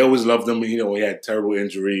they always loved him. You know, he had terrible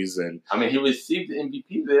injuries, and I mean, he received the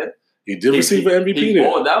MVP there. He did receive an MVP he there. He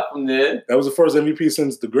balled out from there. That was the first MVP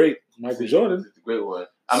since the great Michael Jordan. The great one.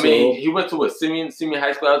 I mean, he went to Simeon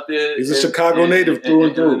High School out there. He's a Chicago native through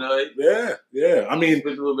and through. Yeah. I mean,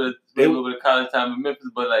 spent a little bit of college time in Memphis,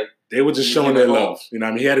 but like they were just showing their love. You know, I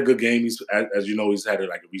mean, he had a good game. He's, as you know, he's had a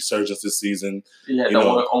resurgence this season. He had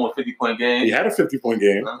almost 50-point game. He had a 50-point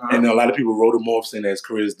game, and a lot of people wrote him off saying that his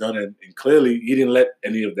career is done, and clearly he didn't let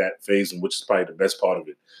any of that phase him, which is probably the best part of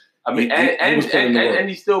it. I mean, and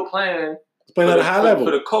he's still playing. He's playing at a high level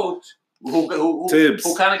for the coach who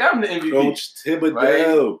kind of got him the MVP. Coach Thibodeau.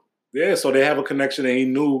 Right? Yeah, so they have a connection, and he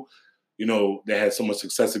knew, you know, they had so much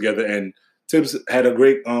success together. And Tibbs had a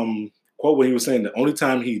great quote when he was saying the only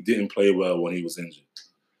time he didn't play well when he was injured.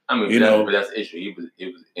 I mean, but that's the issue. He was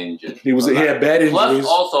injured. He had bad injuries. Plus,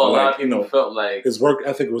 also a lot of people felt like his work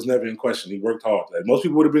ethic was never in question. He worked hard. Like most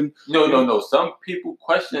people would have been. No. Some people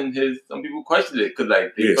questioned it because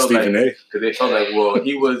they felt Stephen like well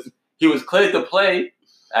he was cleared to play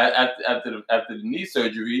after the knee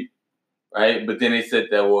surgery. Right, but then they said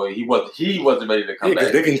that he wasn't ready to come back.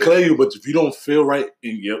 Because they can clear you, but if you don't feel right,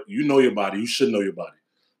 you know your body. You should know your body.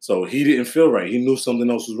 So he didn't feel right. He knew something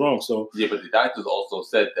else was wrong. So yeah, but the doctors also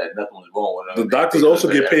said that nothing was wrong with him. The doctors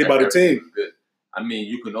also get paid by the team. I mean,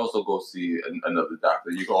 you can also go see another doctor.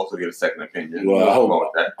 You can also get a second opinion. Well, I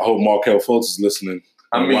hope Markelle Fultz is listening.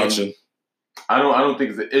 Watching. I don't think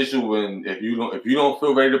it's an issue when if you don't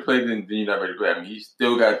feel ready to play, then you're not ready to play. I mean, he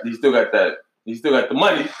still got that. He still got the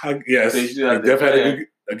money. Yes, he definitely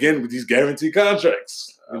again with these guaranteed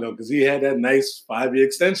contracts. You know, because he had that nice 5-year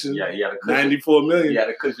extension. Yeah, he had a cushion. $94 million. He had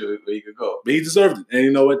a cushion where he could go. But he deserved it. And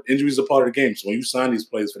you know what? Injuries are part of the game. So when you sign these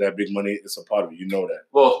players for that big money, it's a part of it. You know that.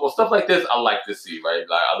 Well, stuff like this, I like to see, right?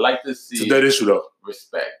 Like I like to see. It's a dead issue, though.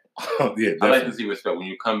 Respect. Yeah, definitely. I like to see respect when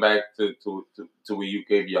you come back to where you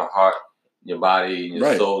gave your heart, your body, and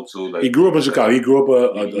your soul to. Like, he grew up in Chicago. He grew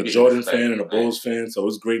up a Jordan fan and a Bulls fan. So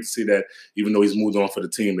it's great to see that even though he's moved on for the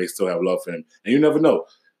team, they still have love for him. And you never know.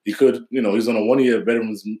 He could, he's on a 1-year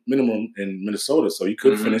veterans minimum in Minnesota, so he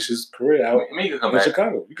could finish his career out in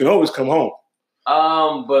Chicago. You can always come home.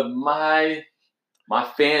 But my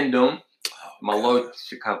fandom, my loyal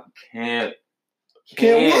Chicago can't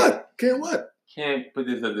put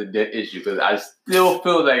this as a dead issue because I still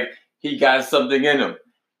feel like he got something in him.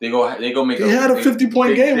 They go make. He had a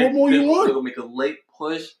 50-point game. What more you want? They go make a late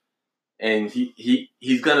push. And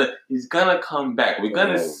he's gonna come back. We're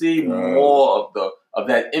gonna see more of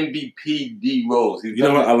that MVP D Rose. You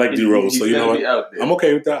know what? I like D Rose, so you know what? I'm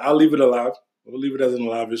okay with that. I'll leave it alive. We'll leave it as an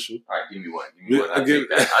alive issue. All right, give me one. I take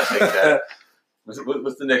that.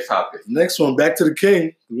 What's the next topic? Next one, back to the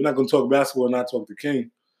King. We're not gonna talk basketball and not talk the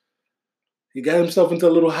King. He got himself into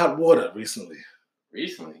a little hot water recently.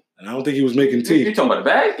 And I don't think he was making tea. You talking about a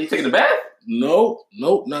bag? He taking a bath? No,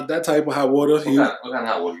 not that type of hot water. What kind of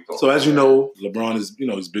hot water you talking about? So as you know, LeBron is,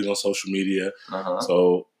 he's big on social media.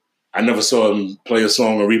 So I never saw him play a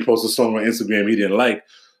song or repost a song on Instagram he didn't like,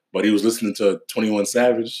 but he was listening to 21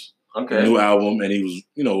 Savage, new album, and he was,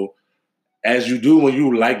 as you do when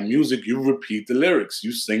you like music, you repeat the lyrics.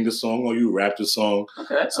 You sing the song or you rap the song.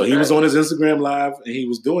 So he was on his Instagram Live, and he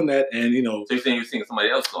was doing that, and, So you're saying he was singing somebody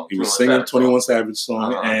else's song? He was singing 21 Savage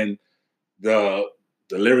song, and the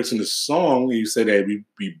lyrics in the song, you said that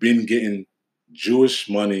we've been getting Jewish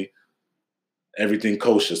money, everything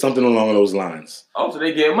kosher, something along those lines. Oh, so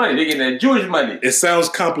they get money. They getting that Jewish money. It sounds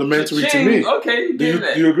complimentary to me. Okay, do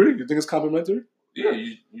you agree? You think it's complimentary? Yeah,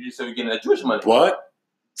 you just said we're getting that Jewish money. But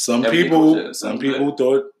some people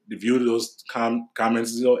viewed those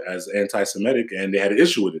comments as anti-Semitic, and they had an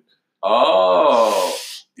issue with it. Oh,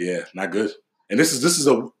 yeah, not good. And this is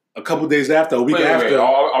a couple days after, a week after. Wait.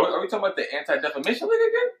 Are we talking about the Anti-Defamation League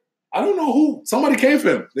again? I don't know who. Somebody came for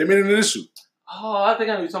him. They made it an issue. Oh, I think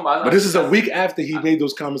I know talking about. But this is a week after he made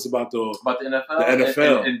those comments about the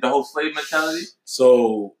NFL, and the whole slave mentality.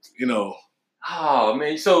 So Oh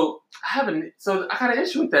man, so I got an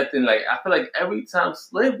issue with that thing. Like I feel like every time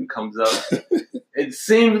slavery comes up, it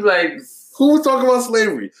seems like Who was talking about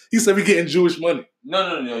slavery? He said we getting Jewish money.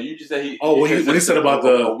 No. You just said he. Oh, when he said about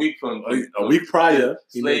a week from a week prior,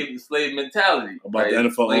 slave mentality about the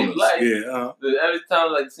NFL owners. Life. Yeah. Every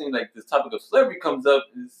time, like, it seems like this topic of slavery comes up,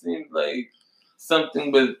 it seems like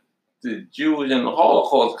something with the Jews and the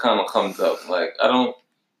Holocaust kind of comes up. Like, I don't.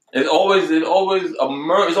 It's always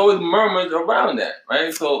murmurs around that,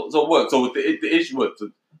 right? So what? So the issue was.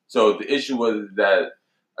 So the issue was that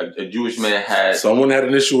a Jewish man had... Someone had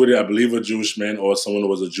an issue with it, I believe a Jewish man or someone who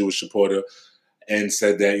was a Jewish supporter, and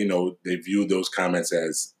said that, they viewed those comments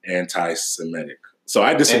as anti-Semitic. So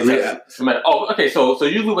I disagree. Anti-Semitic. Oh, okay. So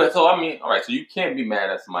you look at... So, I mean, all right, so you can't be mad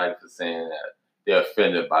at somebody for saying that they're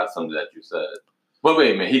offended by something that you said. But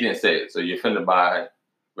wait a minute, he didn't say it. So you're offended by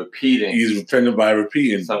repeating... He's offended by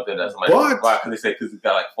repeating. Something that somebody... Why? Because they say because he's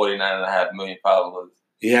got like 49.5 million followers.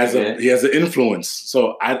 He has an influence.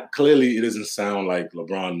 So clearly it doesn't sound like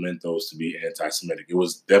LeBron meant those to be anti-Semitic. It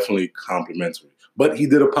was definitely complimentary. But he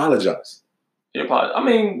did apologize. He apologized. I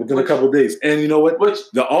mean... Within a couple of days. And you know what?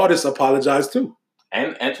 The artist apologized too.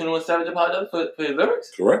 And 21 Savage apologized for his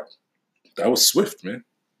lyrics? Correct. That was swift, man.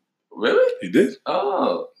 Really? He did.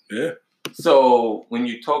 Oh. Yeah. So when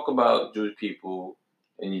you talk about Jewish people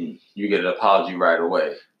and you get an apology right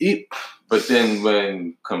away. But then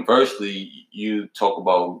when conversely you talk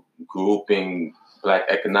about grouping Black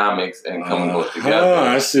economics and coming both together.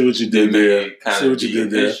 I see what you did there.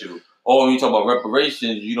 Issue. Or when you talk about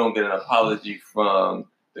reparations, you don't get an apology from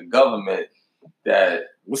the government that...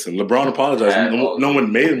 Listen, LeBron apologized. No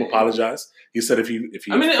one made him apologize. He said if he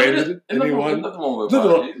offended anyone...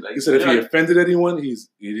 He said if he offended anyone, he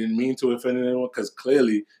didn't mean to offend anyone because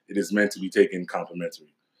clearly it is meant to be taken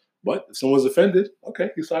complimentary. But if someone's offended,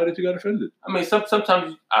 okay, he's sorry that you got offended. I mean,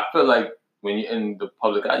 sometimes I feel like when you're in the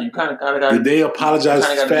public eye, you kind of got... Did they apologize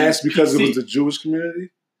fast because it was the Jewish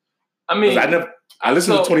community? I mean... I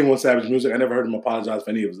listened to 21 Savage music. I never heard him apologize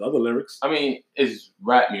for any of his other lyrics. I mean, it's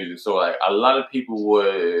rap music. So, like, a lot of people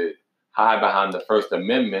would hide behind the First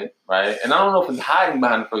Amendment, right? And I don't know if it's hiding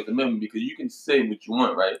behind the First Amendment because you can say what you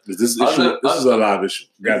want, right? This is a live issue.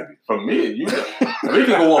 Gotta be. For me, we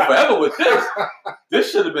can go on forever with this.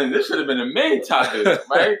 This should have been the main topic,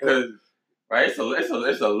 right? Because, right,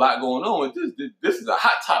 it's a lot going on with this. This is a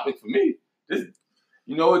hot topic for me.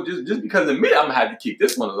 Just because of me, I'm gonna have to keep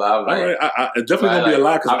this one alive. Like, all right, I definitely gonna be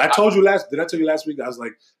alive because I told you last. Did I tell you last week? I was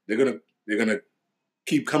like, they're gonna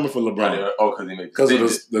keep coming for LeBron. Because of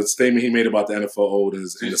the statement he made about the NFL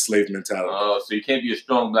owners and the slave mentality. Oh, so you can't be a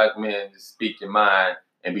strong Black man and speak your mind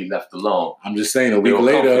and be left alone. I'm just saying. A week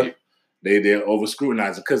later, they're over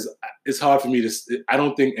scrutinizing because it's hard for me to. I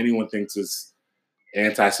don't think anyone thinks it's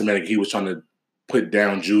anti-Semitic. He was trying to put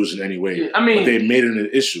down Jews in any way. Yeah, I mean, but they made it an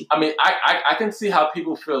issue. I mean, I can see how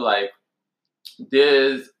people feel like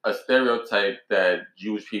there's a stereotype that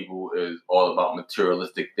Jewish people is all about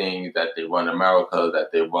materialistic things, that they run America,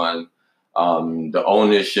 that they run the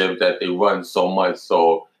ownership, that they run so much.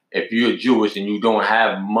 So if you're Jewish and you don't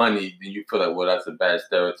have money, then you feel like, well, that's a bad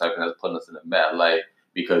stereotype and that's putting us in a bad light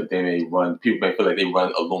because people may feel like they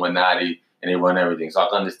run Illuminati and they run everything. So I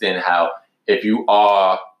can understand how if you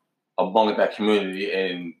are among that community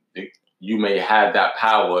and you may have that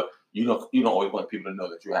power, you don't always want people to know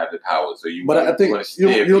that you have the power. So you. But I think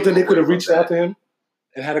you don't think they could have reached out to him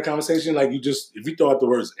and had a conversation? Like if you throw out the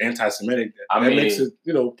words anti-Semitic, that makes it,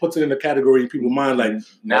 puts it in a category in people's mind. Like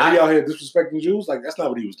now he out here disrespecting Jews. Like that's not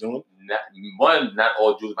what he was doing. Not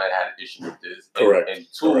all Jews might have an issue with this. Correct. And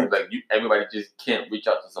two, like everybody just can't reach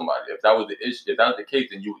out to somebody. If that was the issue, if that was the case,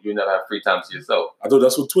 then you never have free time to yourself. I thought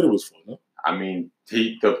that's what Twitter was for. No. I mean,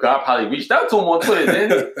 the guy probably reached out to him on Twitter,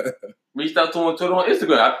 then reached out to him on Twitter, on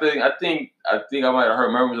Instagram. I think I might have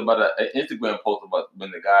heard murmurs about an Instagram post about when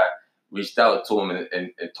the guy reached out to him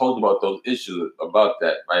and told about those issues about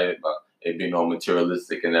that, right? About it being all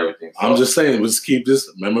materialistic and everything. So, I'm just saying, let's keep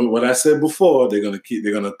this. Remember what I said before? They're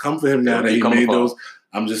gonna come for him now that he made those.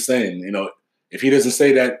 I'm just saying, if he doesn't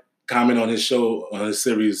say that comment on his show, on his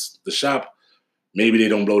series, The Shop, maybe they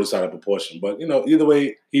don't blow this out of proportion. But either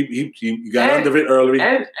way, he got under it early.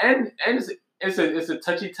 And it's a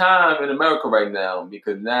touchy time in America right now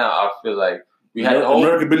because now I feel like we had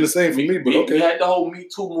America been the same for me, but okay. We had the whole Me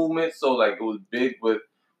Too movement, so like it was big with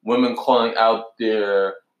women calling out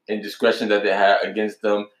their indiscretion that they had against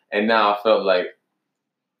them, and now I felt like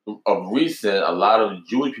of recent, a lot of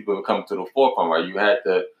Jewish people have come to the forefront. Right, you had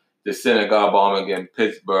the synagogue bombing in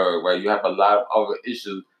Pittsburgh. Right, you have a lot of other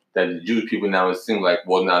issues that the Jewish people now it seems like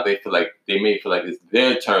now they may feel like it's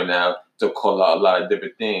their turn now to call out a lot of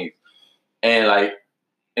different things, and like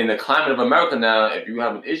in the climate of America now, if you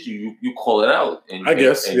have an issue, you call it out. And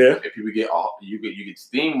if people you get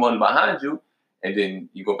steam one behind you, and then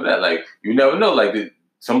you go for that. Like you never know. Like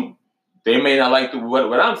they may not like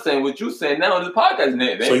what I'm saying, what you're saying now on this podcast, and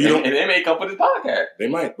they may come for this podcast. They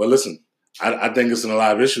might, but listen, I think it's an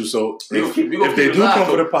alive issue. So if they do come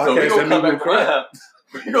for the podcast, then we will cry.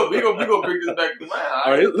 We gonna bring this back around.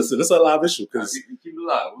 All right, listen, it's a live issue because keep it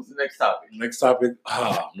alive. What's the next topic? Next topic.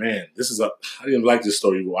 Oh man, I didn't like this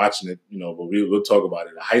story. We're watching it, but we'll talk about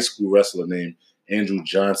it. A high school wrestler named Andrew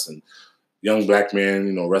Johnson, young black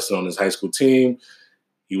man, wrestling on his high school team.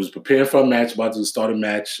 He was preparing for a match, about to start a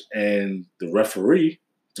match, and the referee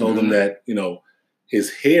told him that, his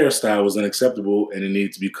hairstyle was unacceptable and it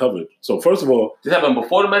needed to be covered. So first of all, this happened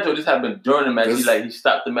before the match, or this happened during the match? He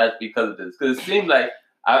stopped the match because of this. Because it seemed like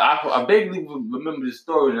I vaguely remember the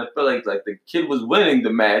story, and I feel like the kid was winning the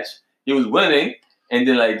match. He was winning, and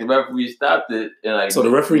then the referee stopped it. And so the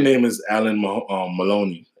referee name is Alan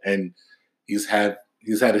Maloney, and he's had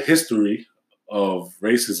a history of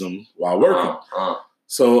racism while working.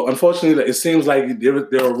 So unfortunately, it seems like there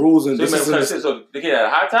are rules and so the kid had a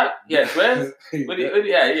high top, he had dreads, he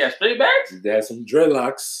had straight backs. He had some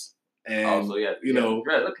dreadlocks, and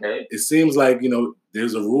dreads. Okay. It seems like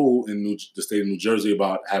there's a rule in the state of New Jersey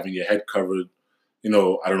about having your head covered. I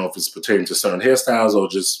don't know if it's pertaining to certain hairstyles or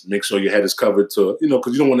just make sure your head is covered to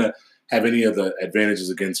because you don't want to have any of the advantages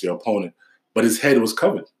against your opponent. But his head was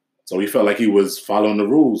covered, so he felt like he was follling the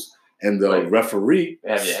rules. And the referee,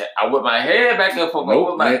 I whip my hair back and forth.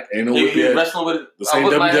 Nope, ain't no he was wrestling with the same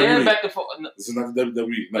WWE. My hair back and forth. This is not the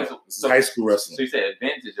WWE. No, this is high school wrestling. So you said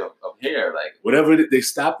advantage of hair, whatever. They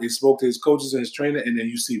stopped. They spoke to his coaches and his trainer, and then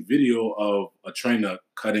you see video of a trainer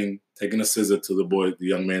taking a scissor to the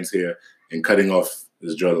young man's hair, and cutting off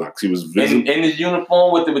his dreadlocks. He was visible in his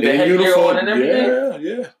uniform with the headgear on and everything.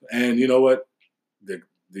 Yeah. And you know what? The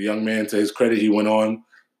young man, to his credit, he went on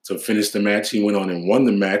to finish the match. He went on and won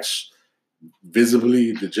the match,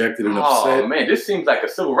 visibly dejected and upset. Oh man, this seems like a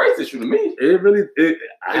civil rights issue to me.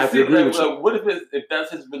 I have to agree with you. What if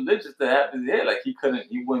that's his religious to have his hair?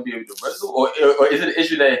 He wouldn't be able to wrestle, or is it an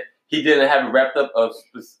issue that he didn't have it wrapped up a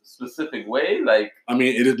specific way?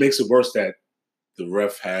 It makes it worse that the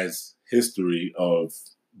ref has history of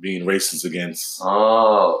being racist against.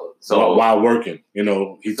 While working, he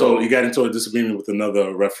got into a disagreement with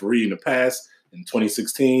another referee in the past in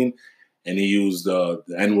 2016. And he used the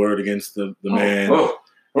N-word against the man.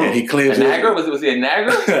 And he claims Niagara? Was he a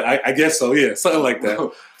Niagara? I guess so, yeah. Something like that.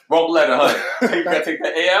 Wrong letter, huh? You got to take the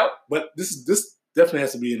A out? But this definitely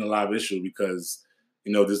has to be an alive issue because,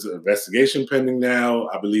 there's an investigation pending now.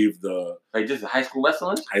 I believe just high school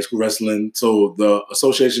wrestling? High school wrestling. So the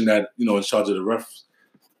association that, in charge of the refs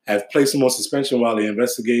have placed him on suspension while they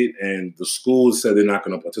investigate. And the school said they're not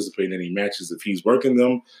going to participate in any matches if he's working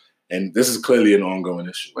them. And this is clearly an ongoing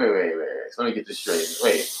issue. Wait. So let me get this straight.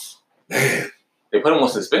 Wait. They put him on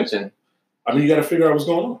suspension. You got to figure out what's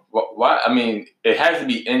going on. Why? It has to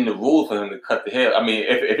be in the rule for him to cut the hair.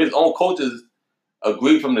 If his own coaches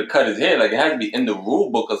agree for him to cut his hair, it has to be in the rule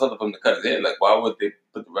book or something for him to cut his hair. Why would they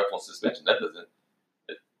put the ref on suspension?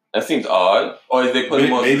 That seems odd. Or is they put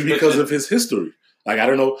him on suspension? Maybe because of his history. I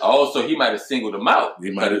don't know. Oh, so he might have singled him out.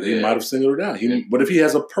 He might have singled it out. But if he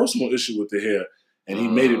has a personal issue with the hair, and he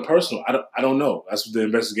made it personal, I don't know. That's what the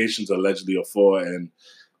investigations allegedly are for, and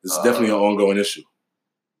it's definitely an ongoing issue.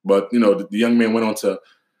 But the young man went on to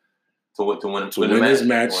win his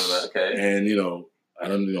match, okay. And I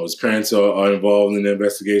don't know. His parents are involved in the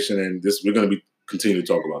investigation, and we're going to be continue to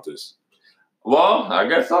talk about this. Well, I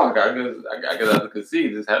guess so. I guess I could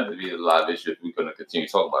see this has to be a live issue if we're going to continue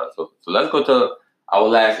to talk about it. So let's go to our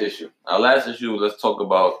last issue. Our last issue. Let's talk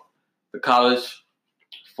about the college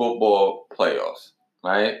football playoffs,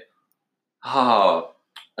 right?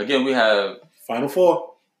 Again, we have Final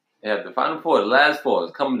Four. We have the Final Four. The last four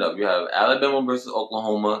is coming up. You have Alabama versus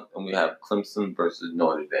Oklahoma, and we have Clemson versus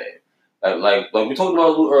Notre Dame. Like we talked about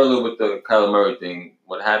a little earlier with the Kyler Murray thing.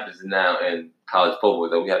 What happens now in college football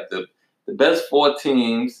is that we have the best four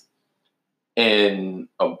teams in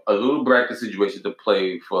a little bracket situation to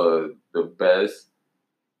play for the best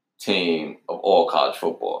team of all college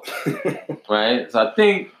football, right? So I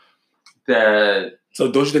think that.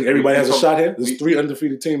 So don't you think everybody has a shot here? There's 3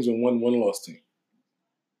 undefeated teams and one lost team.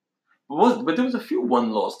 But there was a few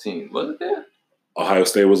one-loss teams, wasn't there? Ohio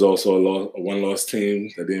State was also a one-loss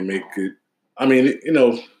team that didn't make it.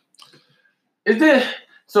 Is there?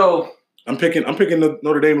 So I'm picking the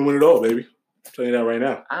Notre Dame to win it all, baby. I'm telling you that right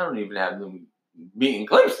now. I don't even have them beating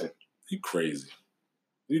Clemson. You crazy.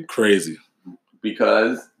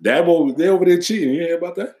 Because Dabo, they over there cheating. You hear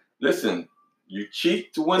about that? Listen, you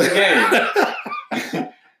cheat to win the game.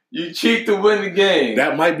 You cheat to win the game.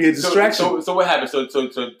 That might be a distraction. So what happened?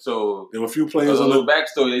 So there were a few players on the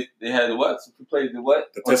backstory. They had what? Some players did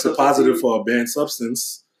what? That tested positive for a banned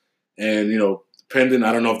substance, and depending,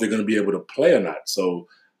 I don't know if they're going to be able to play or not. So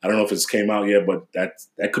I don't know if it's came out yet, but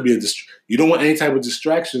that could be you don't want any type of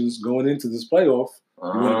distractions going into this playoff.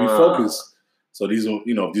 You want to be focused. So these are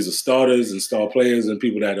these are starters and star players and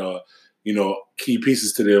people that are key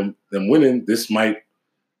pieces to them winning. This might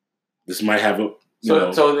have a.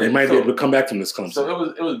 So they might be able to come back from this Clemson.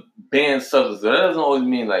 So it was banned substances. That doesn't always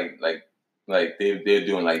mean like they're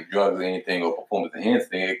doing like drugs or anything or performance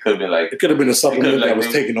enhancing. It could have been a supplement that was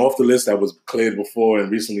taken off the list that was cleared before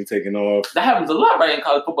and recently taken off. That happens a lot, right, in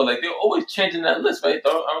college football. Like they're always changing that list, right?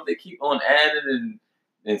 Aren't they keep on adding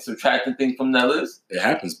and subtracting things from that list? It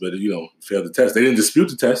happens, but failed the test. They didn't dispute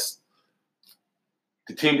the test.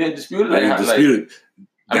 The team didn't dispute it. They didn't dispute it.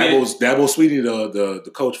 Dabo Swinney,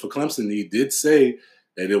 the coach for Clemson, he did say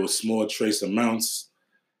that there was small trace amounts,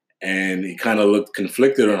 and he kind of looked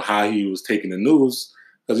conflicted on how he was taking the news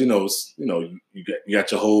because you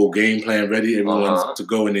got your whole game plan ready, everyone's to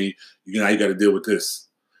go, and then you got to deal with this.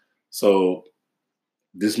 So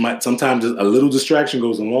this might sometimes a little distraction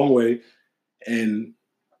goes a long way, and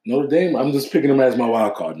Notre Dame, I'm just picking them as my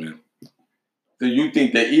wild card, man. So you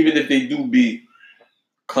think that even if they do beat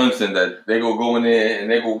Clemson, that they go in there and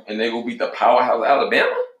they go beat the powerhouse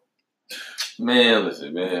Alabama? Man,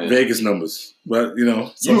 listen, man. Vegas numbers, but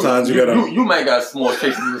sometimes you gotta. You might got small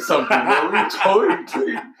cases or something. Man.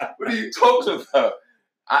 What are you talking about?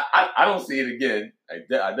 I don't see it again. I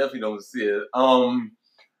definitely don't see it.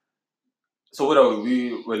 So what are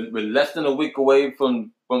we? We're less than a week away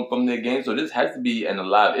from their game, so this has to be an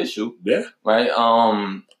alive issue. Yeah. Right.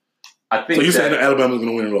 I think. So you're saying that Alabama's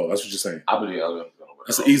gonna win it all? That's what you're saying. I believe Alabama's gonna win.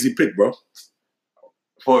 That's an easy pick, bro.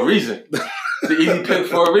 For a reason. It's an easy pick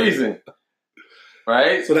for a reason.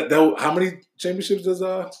 Right? So that how many championships does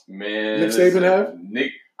Nick Saban have?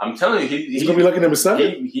 Nick, I'm telling you, he's gonna be lucky number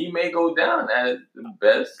 7. He may go down as the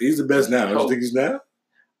best. He's the best now. Don't you think he's now?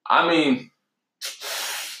 I mean,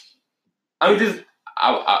 I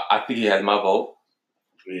think he has my vote.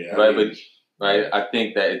 Yeah. Right, right. I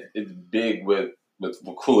think that it's big with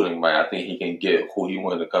recruiting. Right, I think he can get who he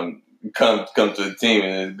wanted to come to the team,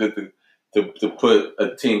 and it's good to put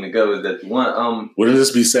a team together that you want. Wouldn't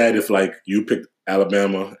this be sad if you picked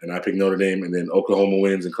Alabama and I picked Notre Dame and then Oklahoma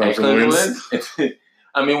wins and Clemson wins?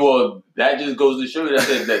 I mean, well, that just goes to show you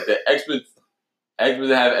that the experts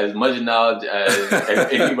have as much knowledge as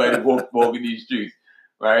anybody walking these streets,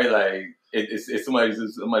 right? Like it's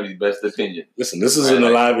somebody's best opinion. Listen, this is an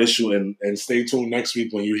alive issue, and stay tuned next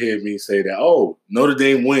week when you hear me say that. Notre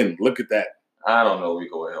Dame win. Look at that. I don't know if we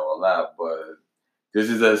go ahead or alive, but this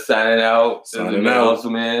is a signing out. Signing out.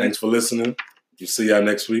 Hustle, man. Thanks for listening. We'll see y'all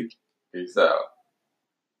next week. Peace out.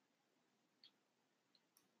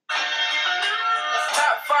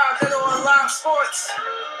 Top 5 Little Alive Sports.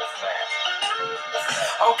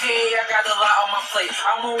 Okay, I got a lot on my plate.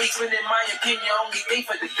 I'm always winning my opinion, only thing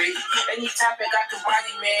for debate. Any topic I can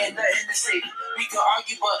body, man, nothing to say. We can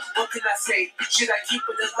argue, but what can I say? Should I keep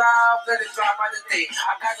it alive? Let it drop by the day.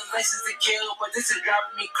 I got a license to kill, but this is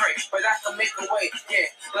driving me crazy. But I can make a way,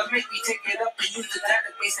 yeah. But make me take it up and use the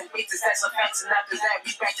database and wait to stats some facts, and after that,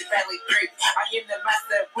 we back to back like Drake. I am the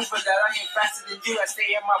master prover that I am faster than you. I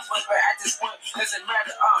stay in my foot, but at this point, doesn't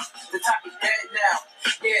matter. The topic dead now.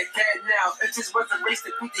 Yeah, dead now. If this was a race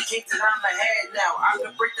to beat the Kings, then I'm ahead now. I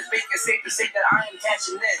can break the bank and safe to say that I am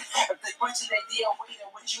cashing in. If the question they deal with, then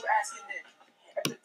what you asking then?